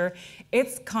pasture.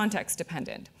 It's context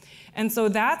dependent. And so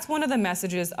that's one of the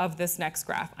messages of this next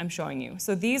graph I'm showing you.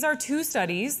 So these are 2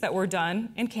 studies that were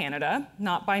done in Canada,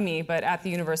 not by me, but at the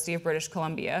University of British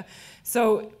Columbia.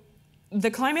 So the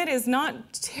climate is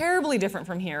not terribly different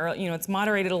from here. You know, it's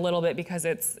moderated a little bit because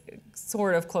it's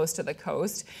sort of close to the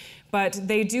coast, but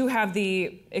they do have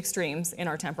the extremes in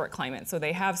our temperate climate. So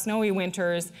they have snowy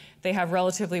winters, they have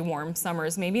relatively warm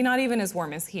summers, maybe not even as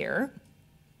warm as here.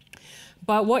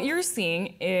 But what you're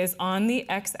seeing is on the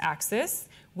x-axis,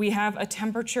 we have a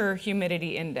temperature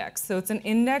humidity index. So it's an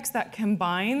index that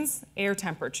combines air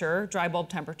temperature, dry bulb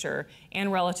temperature,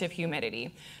 and relative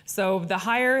humidity. So the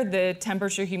higher the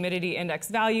temperature humidity index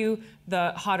value,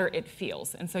 the hotter it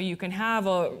feels. And so you can have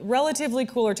a relatively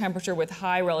cooler temperature with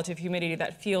high relative humidity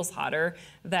that feels hotter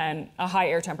than a high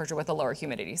air temperature with a lower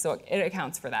humidity. So it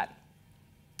accounts for that.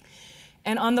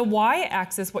 And on the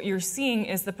y-axis, what you're seeing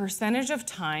is the percentage of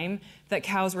time that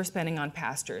cows were spending on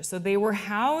pasture. So they were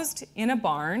housed in a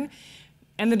barn,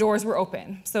 and the doors were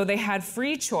open. So they had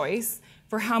free choice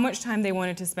for how much time they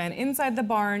wanted to spend inside the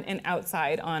barn and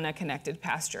outside on a connected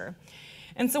pasture.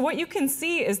 And so what you can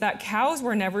see is that cows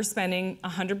were never spending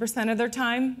 100% of their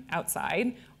time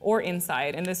outside or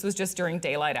inside, and this was just during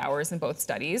daylight hours in both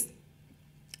studies.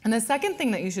 And the second thing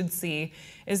that you should see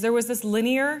is there was this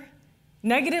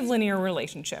negative linear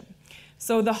relationship.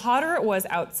 So the hotter it was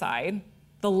outside,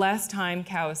 the less time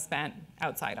cows spent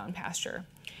outside on pasture.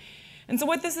 And so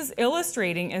what this is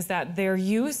illustrating is that their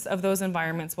use of those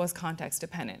environments was context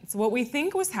dependent. So what we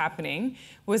think was happening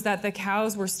was that the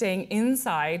cows were staying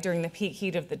inside during the peak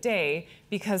heat of the day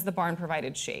because the barn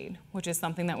provided shade, which is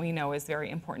something that we know is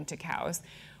very important to cows.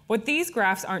 What these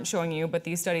graphs aren't showing you, but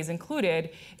these studies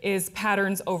included, is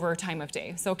patterns over time of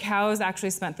day. So cows actually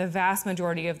spent the vast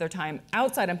majority of their time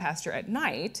outside on pasture at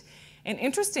night. And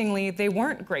interestingly, they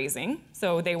weren't grazing.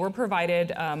 So they were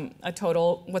provided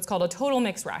what's called a total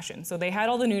mixed ration. So they had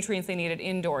all the nutrients they needed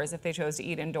indoors if they chose to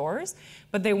eat indoors,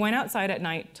 but they went outside at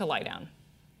night to lie down.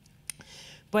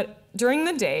 But during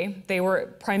the day, they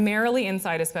were primarily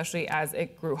inside, especially as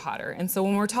it grew hotter. And so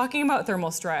when we're talking about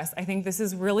thermal stress, I think this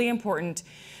is really important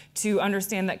to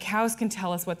understand that cows can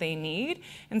tell us what they need.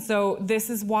 And so this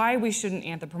is why we shouldn't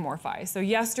anthropomorphize. So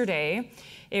yesterday,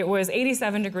 it was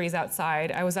 87 degrees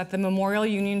outside. I was at the Memorial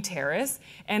Union Terrace,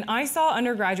 and I saw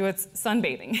undergraduates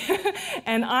sunbathing.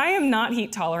 And I am not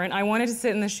heat tolerant. I wanted to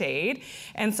sit in the shade.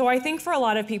 And so I think for a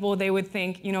lot of people, they would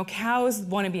think, you know, cows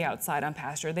want to be outside on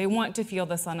pasture. They want to feel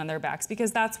the sun on their backs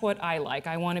because that's what I like.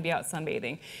 I want to be out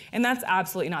sunbathing. And that's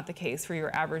absolutely not the case for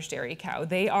your average dairy cow.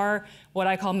 They are what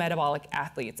I call metabolic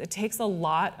athletes. It takes a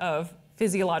lot of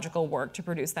physiological work to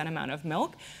produce that amount of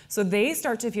milk. So they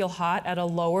start to feel hot at a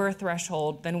lower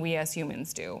threshold than we as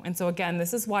humans do. And so again,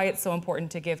 this is why it's so important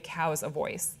to give cows a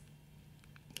voice.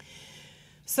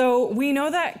 So we know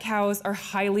that cows are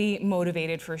highly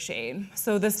motivated for shade.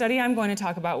 So the study I'm going to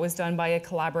talk about was done by a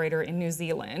collaborator in New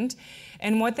Zealand.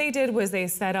 And what they did was they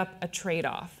set up a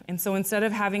trade-off. And so instead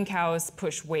of having cows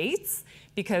push weights,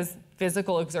 because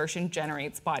physical exertion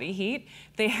generates body heat,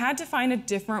 they had to find a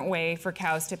different way for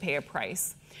cows to pay a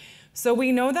price. So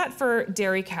we know that for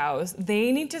dairy cows,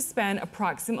 they need to spend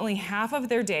approximately half of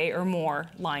their day or more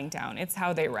lying down. It's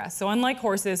how they rest. So unlike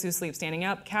horses who sleep standing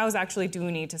up, cows actually do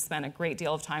need to spend a great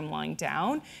deal of time lying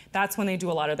down. That's when they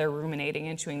do a lot of their ruminating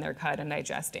and chewing their cud and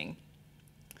digesting.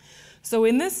 So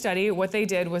in this study, what they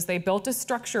did was they built a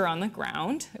structure on the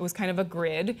ground. It was kind of a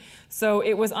grid. So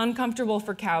it was uncomfortable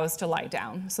for cows to lie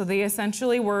down. So they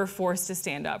essentially were forced to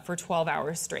stand up for 12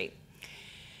 hours straight.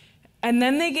 And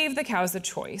then they gave the cows a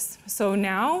choice. So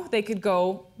now they could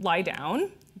go lie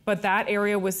down, but that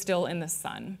area was still in the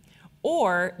sun.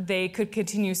 Or they could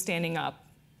continue standing up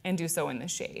and do so in the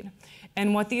shade.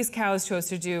 And what these cows chose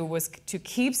to do was to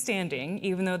keep standing,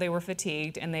 even though they were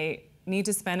fatigued and they need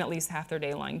to spend at least half their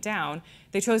day lying down.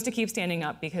 They chose to keep standing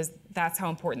up because that's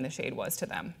how important the shade was to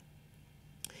them.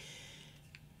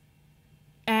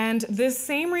 And this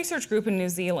same research group in New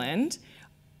Zealand,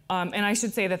 and I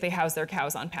should say that they house their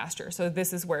cows on pasture. So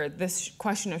this is where this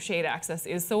question of shade access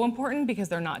is so important because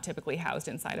they're not typically housed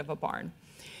inside of a barn.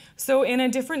 So in a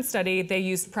different study, they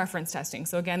used preference testing.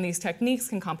 So again, these techniques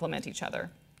can complement each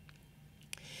other.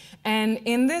 And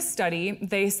in this study,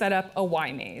 they set up a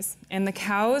Y maze. And the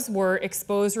cows were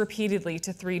exposed repeatedly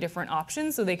to 3 different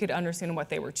options so they could understand what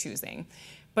they were choosing.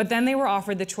 But then they were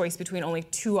offered the choice between only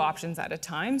 2 options at a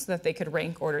time so that they could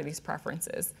rank order these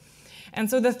preferences. And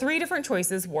so the 3 different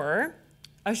choices were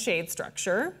a shade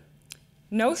structure,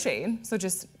 no shade, so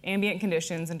just ambient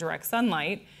conditions and direct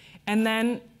sunlight, and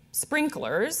then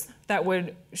sprinklers that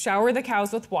would shower the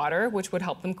cows with water, which would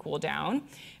help them cool down,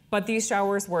 but these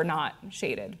showers were not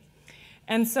shaded.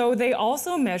 And so they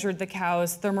also measured the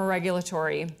cows'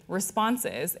 thermoregulatory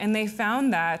responses, and they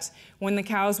found that when the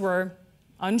cows were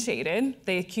unshaded,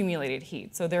 they accumulated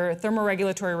heat. So their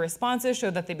thermoregulatory responses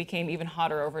showed that they became even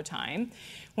hotter over time.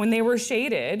 When they were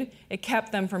shaded, it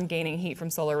kept them from gaining heat from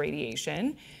solar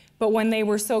radiation. But when they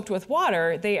were soaked with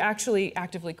water, they actually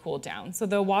actively cooled down. So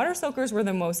the water soakers were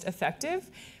the most effective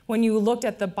when you looked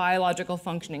at the biological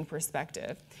functioning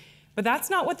perspective. But that's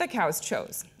not what the cows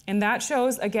chose. And that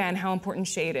shows, again, how important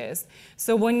shade is.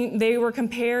 So when they were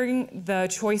comparing the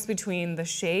choice between the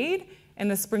shade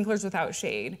and the sprinklers without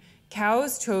shade,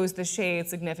 cows chose the shade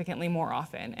significantly more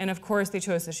often. And of course, they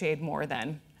chose the shade more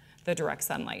than the direct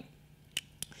sunlight.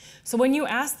 So when you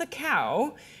ask the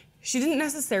cow, she didn't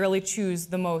necessarily choose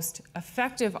the most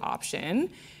effective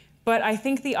option, but I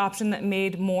think the option that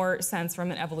made more sense from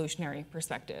an evolutionary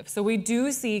perspective. So we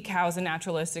do see cows in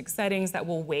naturalistic settings that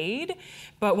will wade,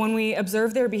 but when we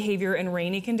observe their behavior in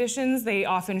rainy conditions, they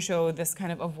often show this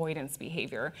kind of avoidance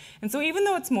behavior. And so even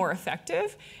though it's more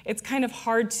effective, it's kind of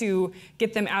hard to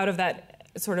get them out of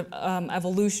that sort of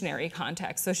evolutionary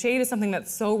context. So shade is something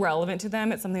that's so relevant to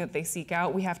them, it's something that they seek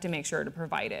out, we have to make sure to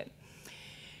provide it.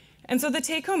 And so the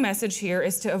take-home message here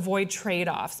is to avoid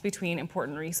trade-offs between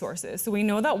important resources. So we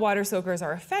know that water soakers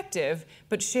are effective,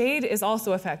 but shade is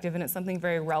also effective, and it's something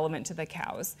very relevant to the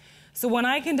cows. So when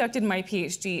I conducted my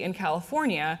PhD in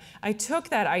California, I took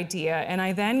that idea and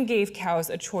I then gave cows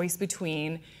a choice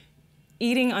between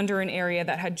eating under an area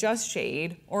that had just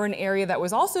shade or an area that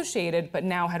was also shaded but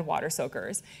now had water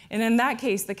soakers. And in that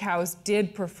case, the cows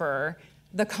did prefer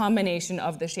the combination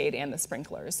of the shade and the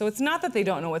sprinklers. So it's not that they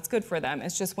don't know what's good for them,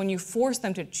 it's just when you force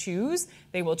them to choose,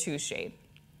 they will choose shade.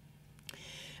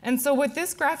 And so what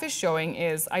this graph is showing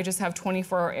is I just have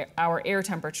 24-hour air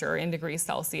temperature in degrees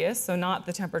Celsius, so not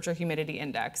the temperature humidity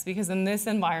index, because in this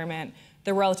environment,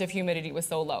 the relative humidity was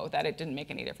so low that it didn't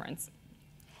make any difference.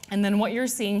 And then what you're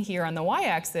seeing here on the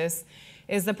y-axis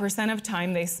is the percent of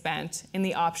time they spent in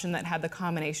the option that had the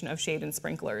combination of shade and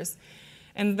sprinklers.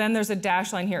 And then there's a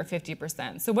dashed line here at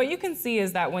 50%. So what you can see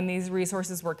is that when these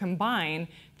resources were combined,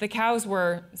 the cows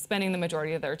were spending the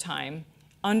majority of their time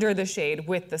under the shade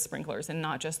with the sprinklers and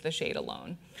not just the shade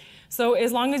alone. So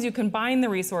as long as you combine the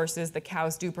resources, the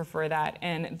cows do prefer that,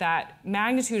 and that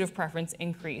magnitude of preference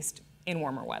increased in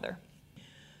warmer weather.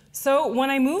 So when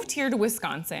I moved here to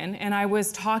Wisconsin and I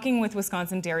was talking with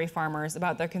Wisconsin dairy farmers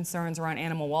about their concerns around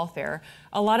animal welfare,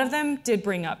 a lot of them did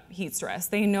bring up heat stress.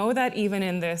 They know that even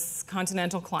in this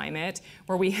continental climate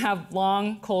where we have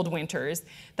long, cold winters,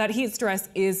 that heat stress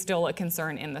is still a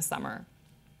concern in the summer.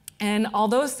 And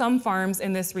although some farms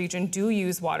in this region do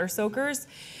use water soakers,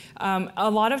 a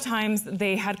lot of times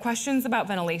they had questions about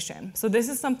ventilation. So this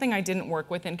is something I didn't work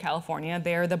with in California.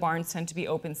 There, the barns tend to be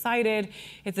open-sided.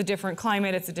 It's a different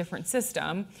climate, it's a different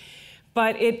system.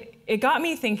 But it got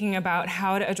me thinking about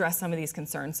how to address some of these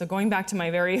concerns. So going back to my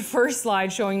very first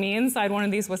slide showing me inside one of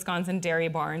these Wisconsin dairy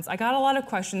barns, I got a lot of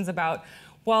questions about,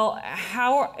 well,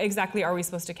 how exactly are we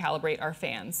supposed to calibrate our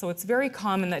fans? So it's very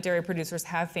common that dairy producers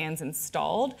have fans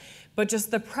installed, but just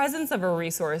the presence of a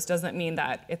resource doesn't mean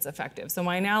that it's effective. So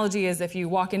my analogy is if you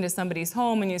walk into somebody's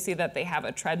home and you see that they have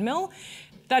a treadmill,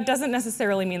 that doesn't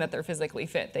necessarily mean that they're physically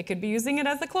fit. They could be using it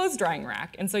as a clothes drying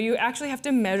rack. And so you actually have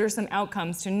to measure some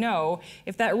outcomes to know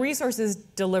if that resource is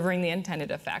delivering the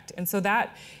intended effect. And so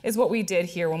that is what we did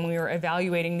here when we were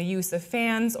evaluating the use of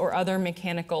fans or other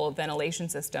mechanical ventilation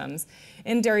systems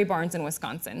in dairy barns in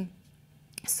Wisconsin.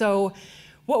 So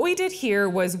what we did here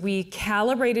was we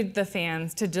calibrated the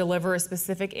fans to deliver a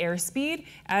specific airspeed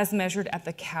as measured at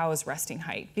the cow's resting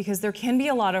height, because there can be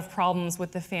a lot of problems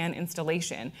with the fan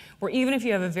installation, where even if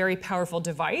you have a very powerful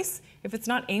device, if it's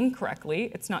not aimed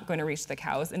correctly, it's not going to reach the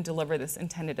cows and deliver this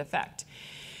intended effect.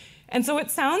 And so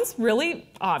it sounds really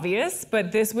obvious,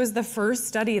 but this was the first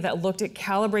study that looked at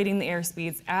calibrating the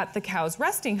airspeeds at the cow's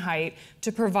resting height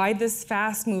to provide this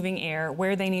fast-moving air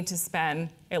where they need to spend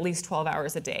at least 12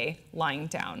 hours a day lying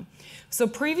down. So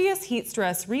previous heat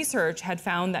stress research had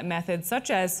found that methods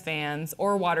such as fans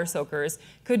or water soakers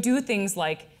could do things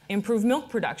like improve milk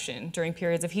production during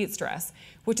periods of heat stress,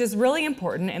 which is really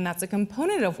important, and that's a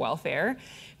component of welfare.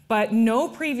 But no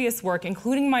previous work,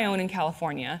 including my own in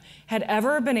California, had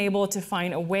ever been able to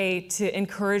find a way to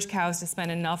encourage cows to spend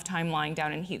enough time lying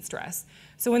down in heat stress.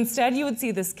 So instead, you would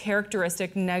see this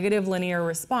characteristic negative linear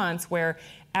response where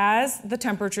as the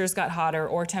temperatures got hotter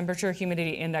or temperature humidity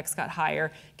index got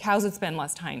higher, cows would spend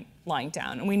less time lying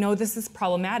down. And we know this is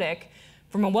problematic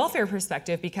from a welfare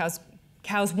perspective because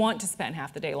Cows want to spend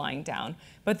half the day lying down,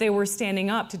 but they were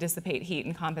standing up to dissipate heat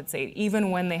and compensate,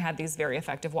 even when they had these very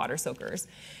effective water soakers.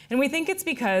 And we think it's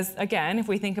because, again, if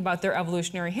we think about their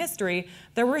evolutionary history,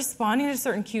 they're responding to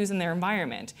certain cues in their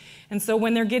environment. And so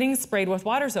when they're getting sprayed with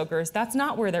water soakers, that's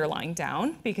not where they're lying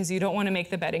down, because you don't want to make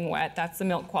the bedding wet. That's the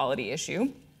milk quality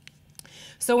issue.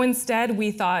 So instead, we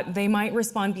thought they might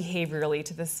respond behaviorally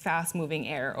to this fast-moving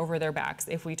air over their backs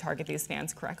if we target these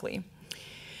fans correctly.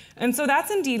 And so that's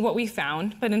indeed what we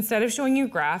found, but instead of showing you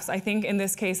graphs, I think in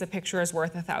this case a picture is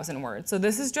worth 1,000 words. So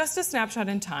this is just a snapshot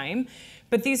in time,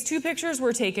 but these two pictures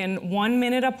were taken 1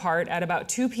 minute apart at about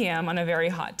 2 p.m. on a very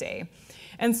hot day.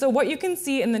 And so what you can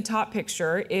see in the top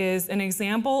picture is an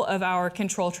example of our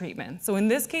control treatment. So in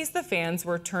this case, the fans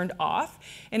were turned off,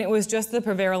 and it was just the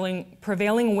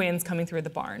prevailing winds coming through the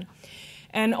barn.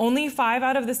 And only 5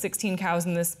 out of the 16 cows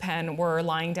in this pen were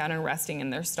lying down and resting in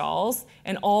their stalls,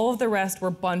 and all of the rest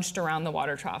were bunched around the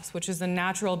water troughs, which is a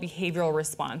natural behavioral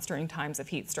response during times of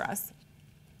heat stress.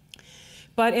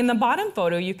 But in the bottom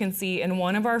photo, you can see in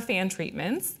one of our fan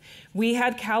treatments, we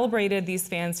had calibrated these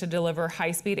fans to deliver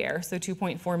high-speed air, so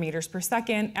 2.4 meters per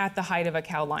second, at the height of a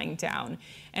cow lying down.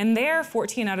 And there,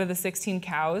 14 out of the 16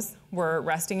 cows were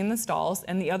resting in the stalls,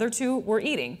 and the other 2 were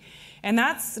eating. And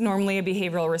that's normally a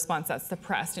behavioral response that's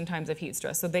suppressed in times of heat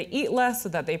stress. So they eat less so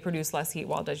that they produce less heat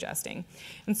while digesting.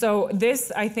 And so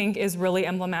this, I think, is really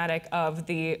emblematic of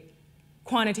the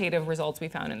quantitative results we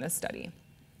found in this study.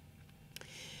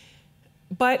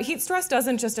 But heat stress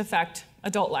doesn't just affect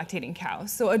adult lactating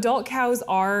cows. So adult cows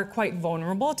are quite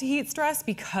vulnerable to heat stress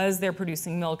because they're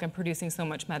producing milk and producing so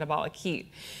much metabolic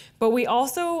heat. But we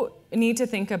also need to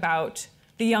think about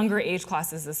the younger age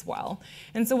classes as well.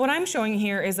 And so what I'm showing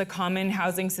here is a common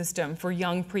housing system for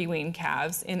young pre-weaned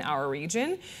calves in our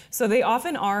region. So they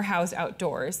often are housed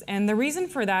outdoors. And the reason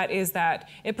for that is that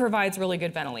it provides really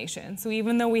good ventilation. So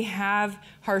even though we have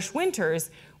harsh winters,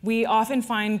 we often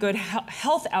find good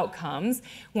health outcomes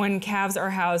when calves are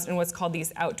housed in what's called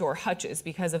these outdoor hutches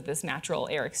because of this natural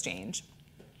air exchange.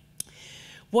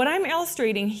 What I'm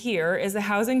illustrating here is a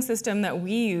housing system that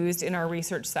we used in our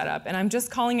research setup, and I'm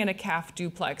just calling it a calf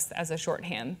duplex as a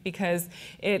shorthand because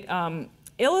it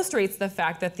illustrates the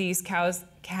fact that these calves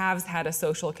had a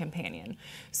social companion.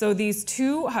 So these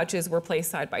 2 hutches were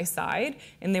placed side by side,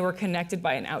 and they were connected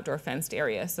by an outdoor fenced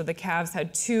area. So the calves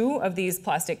had 2 of these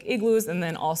plastic igloos and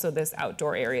then also this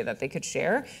outdoor area that they could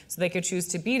share. So they could choose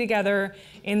to be together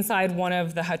inside one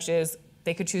of the hutches.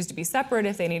 They could choose to be separate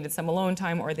if they needed some alone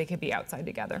time, or they could be outside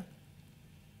together.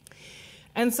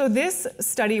 And so this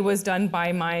study was done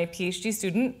by my PhD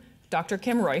student, Dr.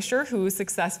 Kim Reuscher, who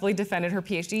successfully defended her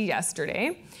PhD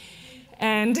yesterday.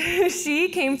 And she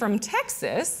came from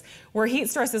Texas, where heat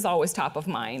stress is always top of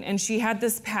mind. And she had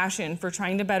this passion for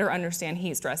trying to better understand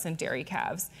heat stress in dairy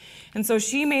calves. And so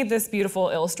she made this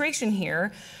beautiful illustration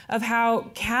here of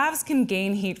how calves can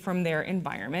gain heat from their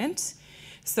environment.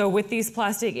 So with these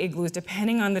plastic igloos,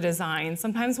 depending on the design,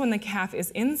 sometimes when the calf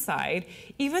is inside,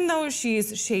 even though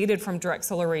she's shaded from direct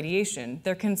solar radiation,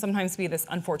 there can sometimes be this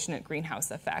unfortunate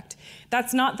greenhouse effect.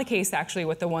 That's not the case actually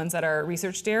with the ones that are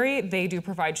research dairy. They do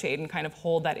provide shade and kind of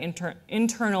hold that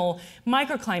internal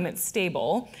microclimate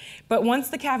stable. But once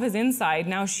the calf is inside,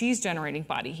 now she's generating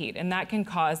body heat, and that can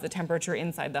cause the temperature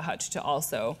inside the hutch to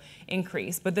also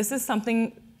increase. But this is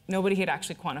something nobody had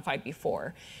actually quantified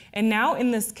before. And now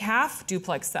in this calf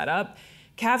duplex setup,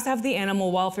 calves have the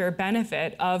animal welfare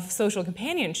benefit of social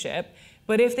companionship,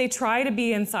 but if they try to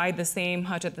be inside the same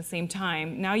hutch at the same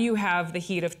time, now you have the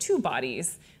heat of 2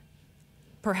 bodies,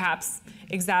 perhaps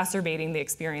exacerbating the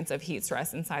experience of heat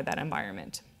stress inside that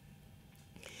environment.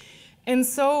 And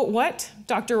so what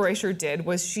Dr. Reuscher did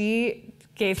was she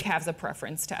gave calves a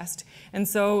preference test. And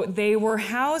so they were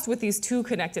housed with these 2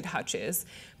 connected hutches,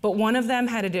 but one of them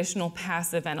had additional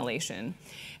passive ventilation.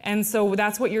 And so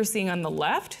that's what you're seeing on the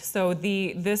left. So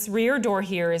this rear door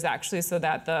here is actually so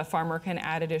that the farmer can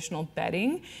add additional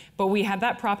bedding, but we had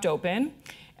that propped open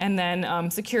and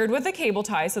then secured with a cable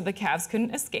tie so the calves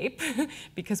couldn't escape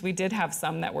because we did have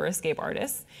some that were escape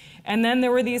artists. And then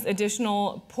there were these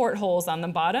additional portholes on the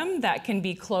bottom that can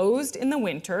be closed in the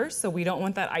winter, so we don't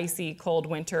want that icy cold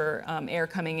winter air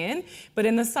coming in, but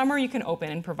in the summer you can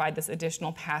open and provide this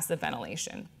additional passive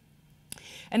ventilation.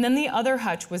 And then the other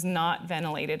hutch was not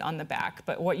ventilated on the back,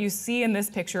 but what you see in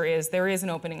this picture is there is an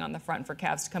opening on the front for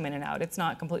calves to come in and out. It's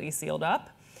not completely sealed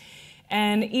up.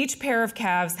 And each pair of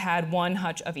calves had 1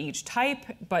 hutch of each type,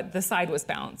 but the side was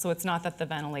balanced. So it's not that the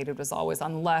ventilated was always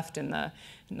on the left and the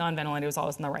non-ventilated was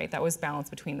always on the right. That was balanced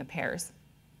between the pairs.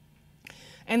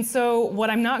 And so what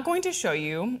I'm not going to show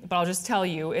you, but I'll just tell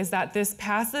you, is that this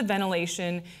passive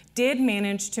ventilation did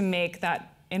manage to make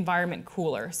that environment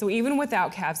cooler. So even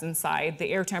without calves inside,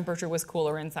 the air temperature was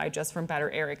cooler inside just from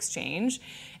better air exchange.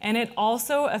 And it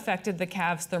also affected the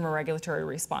calves' thermoregulatory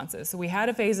responses. So we had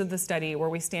a phase of the study where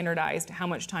we standardized how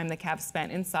much time the calf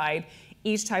spent inside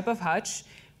each type of hutch,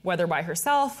 whether by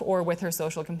herself or with her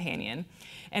social companion.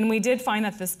 And we did find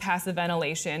that this passive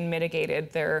ventilation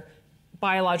mitigated their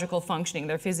biological functioning,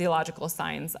 their physiological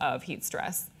signs of heat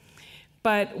stress.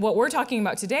 But what we're talking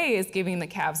about today is giving the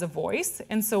calves a voice,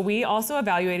 and so we also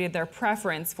evaluated their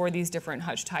preference for these different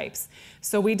hutch types.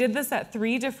 So we did this at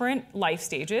 3 different life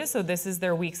stages, so this is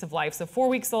their weeks of life, so 4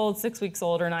 weeks old, 6 weeks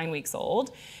old, or 9 weeks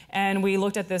old, and we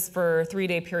looked at this for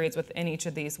 3-day periods within each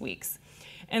of these weeks.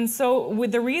 And so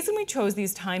the reason we chose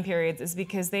these time periods is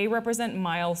because they represent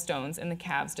milestones in the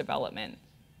calves' development.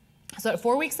 So at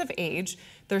 4 weeks of age,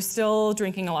 they're still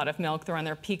drinking a lot of milk. They're on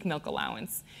their peak milk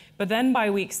allowance. But then by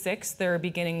week 6, they're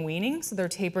beginning weaning. So they're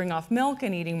tapering off milk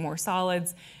and eating more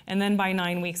solids. And then by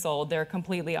 9 weeks old, they're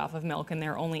completely off of milk and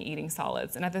they're only eating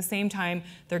solids. And at the same time,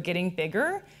 they're getting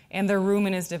bigger and their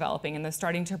rumen is developing and they're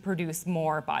starting to produce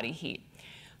more body heat.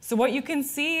 So what you can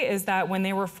see is that when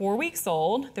they were 4 weeks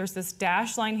old, there's this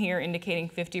dashed line here indicating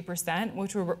 50%,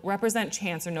 which will represent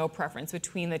chance or no preference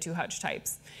between the 2 hutch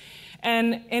types.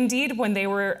 And indeed, when they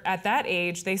were at that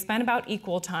age, they spent about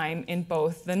equal time in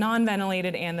both the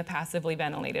non-ventilated and the passively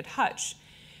ventilated hutch.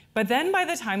 But then by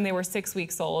the time they were 6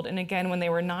 weeks old, and again when they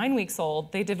were 9 weeks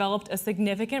old, they developed a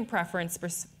significant preference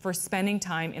for spending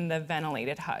time in the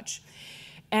ventilated hutch.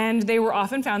 And they were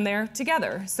often found there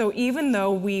together. So even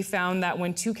though we found that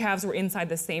when 2 calves were inside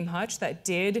the same hutch, that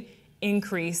did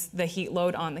increase the heat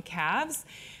load on the calves,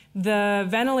 the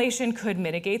ventilation could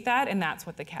mitigate that, and that's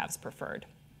what the calves preferred.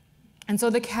 And so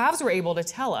the calves were able to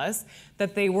tell us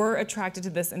that they were attracted to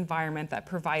this environment that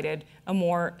provided a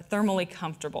more thermally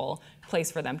comfortable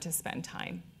place for them to spend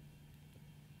time.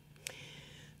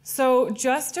 So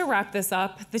just to wrap this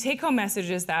up, the take-home message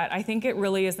is that I think it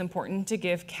really is important to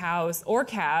give cows or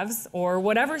calves or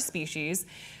whatever species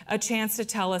a chance to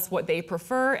tell us what they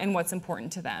prefer and what's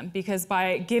important to them. Because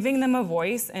by giving them a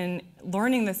voice and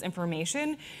learning this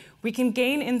information, we can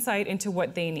gain insight into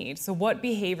what they need. So what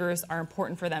behaviors are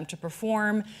important for them to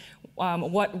perform,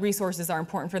 what resources are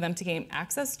important for them to gain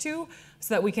access to,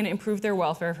 so that we can improve their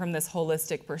welfare from this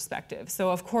holistic perspective.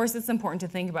 So of course it's important to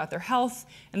think about their health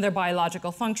and their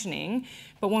biological functioning,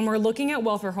 but when we're looking at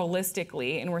welfare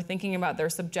holistically and we're thinking about their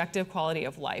subjective quality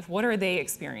of life, what are they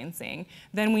experiencing,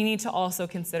 then we need to also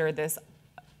consider this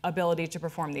ability to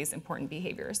perform these important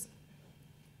behaviors.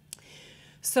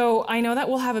 So I know that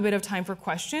we'll have a bit of time for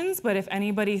questions, but if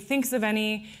anybody thinks of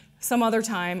any some other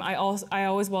time, I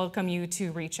always welcome you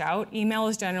to reach out. Email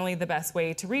is generally the best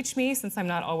way to reach me since I'm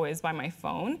not always by my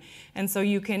phone. And so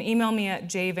you can email me at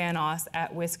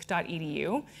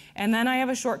jvanos@wisc.edu. And then I have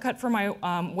a shortcut for my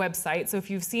website. So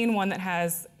if you've seen one that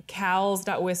has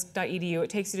cals.wisc.edu, it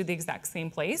takes you to the exact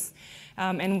same place.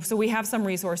 And so we have some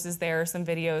resources there, some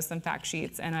videos, some fact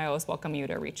sheets, and I always welcome you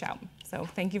to reach out. So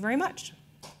thank you very much.